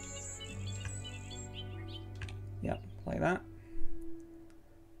 Yep, like that.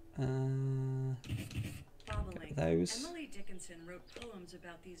 Get those. Emily Dickinson wrote poems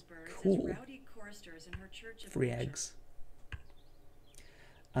about these birds cool. as rowdy choristers in her church of Free nature. eggs.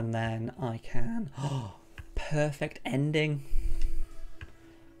 And then I can... Oh, perfect ending.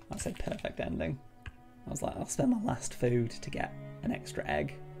 I said perfect ending. I was like, I'll spend my last food to get an extra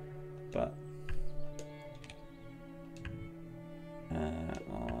egg. But...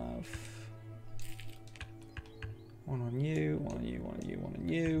 I'll have... One on you, one on you, one on you, one on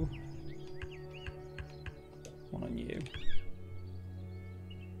you. One on you.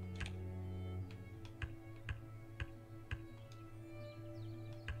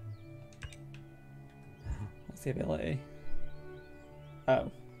 What's the ability?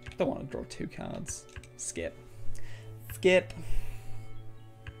 Oh, don't want to draw 2 cards. Skip. Skip.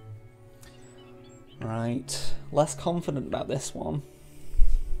 Right, less confident about this one.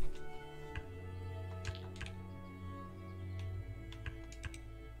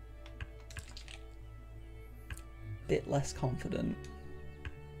 Bit less confident.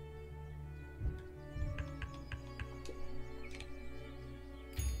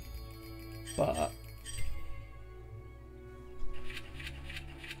 But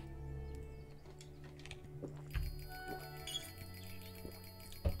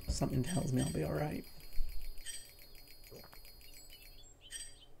something tells me I'll be alright.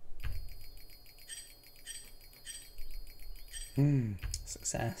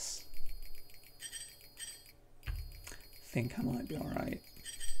 Success. Think I might be alright.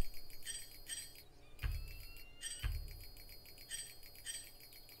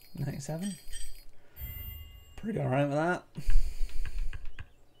 $97. Pretty alright with that.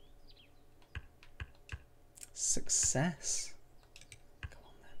 Success. Come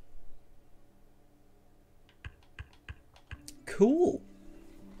on then. Cool.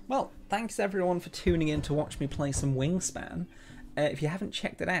 Well, thanks everyone for tuning in to watch me play some Wingspan. If you haven't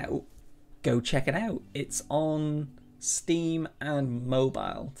checked it out, go check it out. It's on Steam and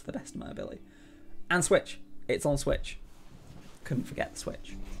mobile, to the best of my ability. And Switch. It's on Switch. Couldn't forget the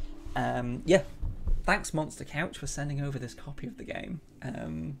Switch. Yeah. thanks Monster Couch for sending over this copy of the game.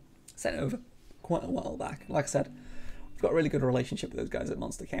 Sent it over quite a while back. Like I said, I've got a really good relationship with those guys at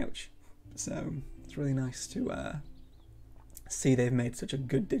Monster Couch, so it's really nice to see they've made such a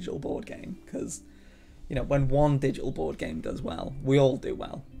good digital board game, because, you know, when one digital board game does well, we all do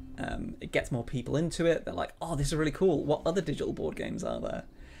well. It gets more people into it. They're like, oh, this is really cool. What other digital board games are there?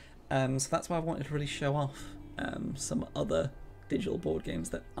 So that's why I wanted to really show off some other digital board games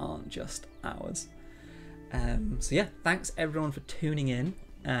that aren't just ours. So yeah, thanks everyone for tuning in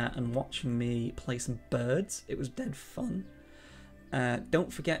and watching me play some birds. It was dead fun.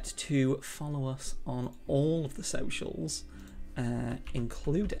 Don't forget to follow us on all of the socials,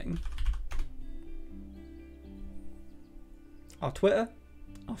 including our Twitter,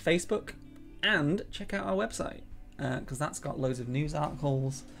 our Facebook, and check out our website, because that's got loads of news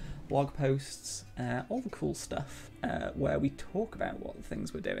articles, blog posts, all the cool stuff where we talk about what the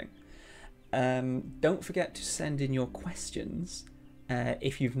things we're doing. Don't forget to send in your questions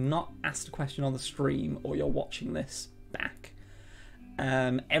if you've not asked a question on the stream or you're watching this back.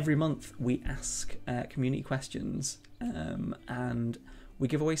 Every month we ask community questions, and we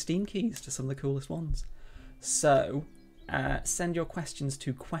give away Steam keys to some of the coolest ones. So send your questions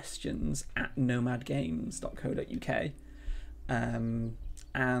to questions@nomadgames.co.uk,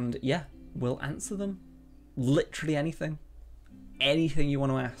 and yeah, we'll answer them. Literally anything you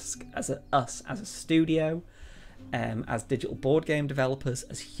want to ask as us as a studio, as digital board game developers,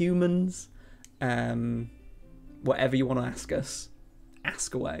 as humans, whatever you want to ask us,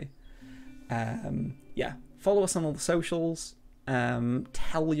 ask away. Yeah, follow us on all the socials.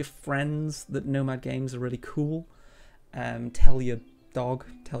 Tell your friends that Nomad Games are really cool. Tell your dog,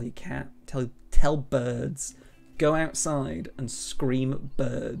 tell your cat, tell birds. Go outside and scream at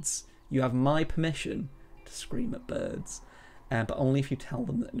birds. You have my permission to scream at birds, but only if you tell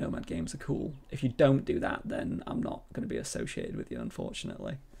them that Nomad Games are cool. If you don't do that, then I'm not going to be associated with you,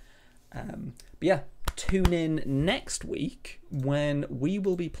 unfortunately. But yeah, tune in next week when we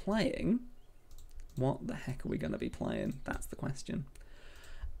will be playing... What the heck are we going to be playing? That's the question.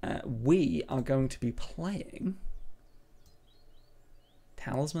 We are going to be playing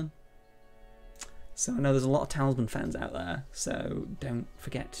Talisman. So I know there's a lot of Talisman fans out there, so don't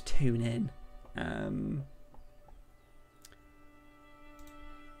forget to tune in.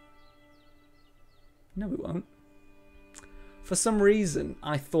 No, we won't. For some reason,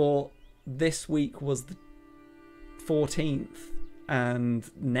 I thought this week was the 14th and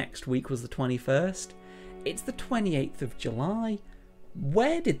next week was the 21st. It's the 28th of July.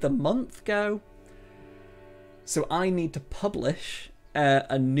 Where did the month go? So I need to publish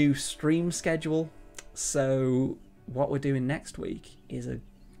a new stream schedule. So what we're doing next week is an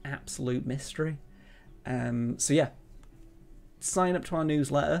absolute mystery. So yeah, sign up to our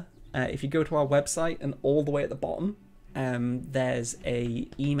newsletter. If you go to our website, and all the way at the bottom, there's a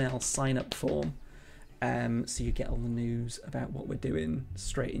email sign up form. So you get all the news about what we're doing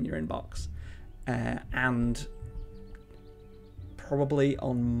straight in your inbox. And probably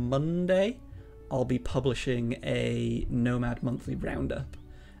on Monday, I'll be publishing a Nomad monthly roundup.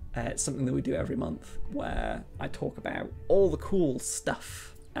 It's something that we do every month where I talk about all the cool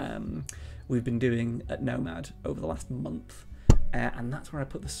stuff we've been doing at Nomad over the last month. And that's where I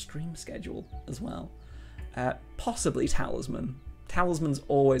put the stream schedule as well. Possibly Talisman. Talisman's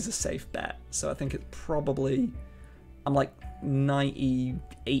always a safe bet, so I think it's probably... I'm like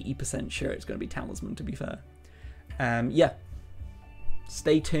 90-80% sure it's going to be Talisman, to be fair. Yeah.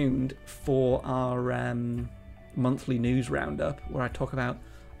 Stay tuned for our monthly news roundup where I talk about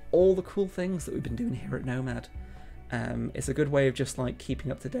all the cool things that we've been doing here at Nomad. It's a good way of just like keeping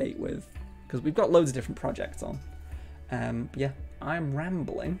up to date with... because we've got loads of different projects on. Yeah, I'm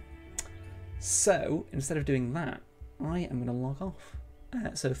rambling. So, instead of doing that, I am going to log off.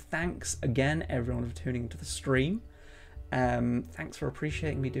 So thanks again, everyone, for tuning into the stream. Thanks for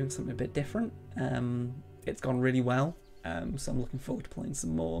appreciating me doing something a bit different. It's gone really well, so I'm looking forward to playing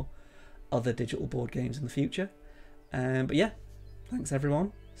some more other digital board games in the future. But yeah, thanks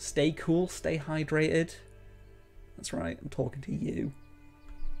everyone. Stay cool, stay hydrated. That's right, I'm talking to you.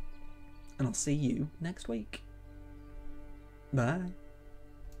 And I'll see you next week. Bye.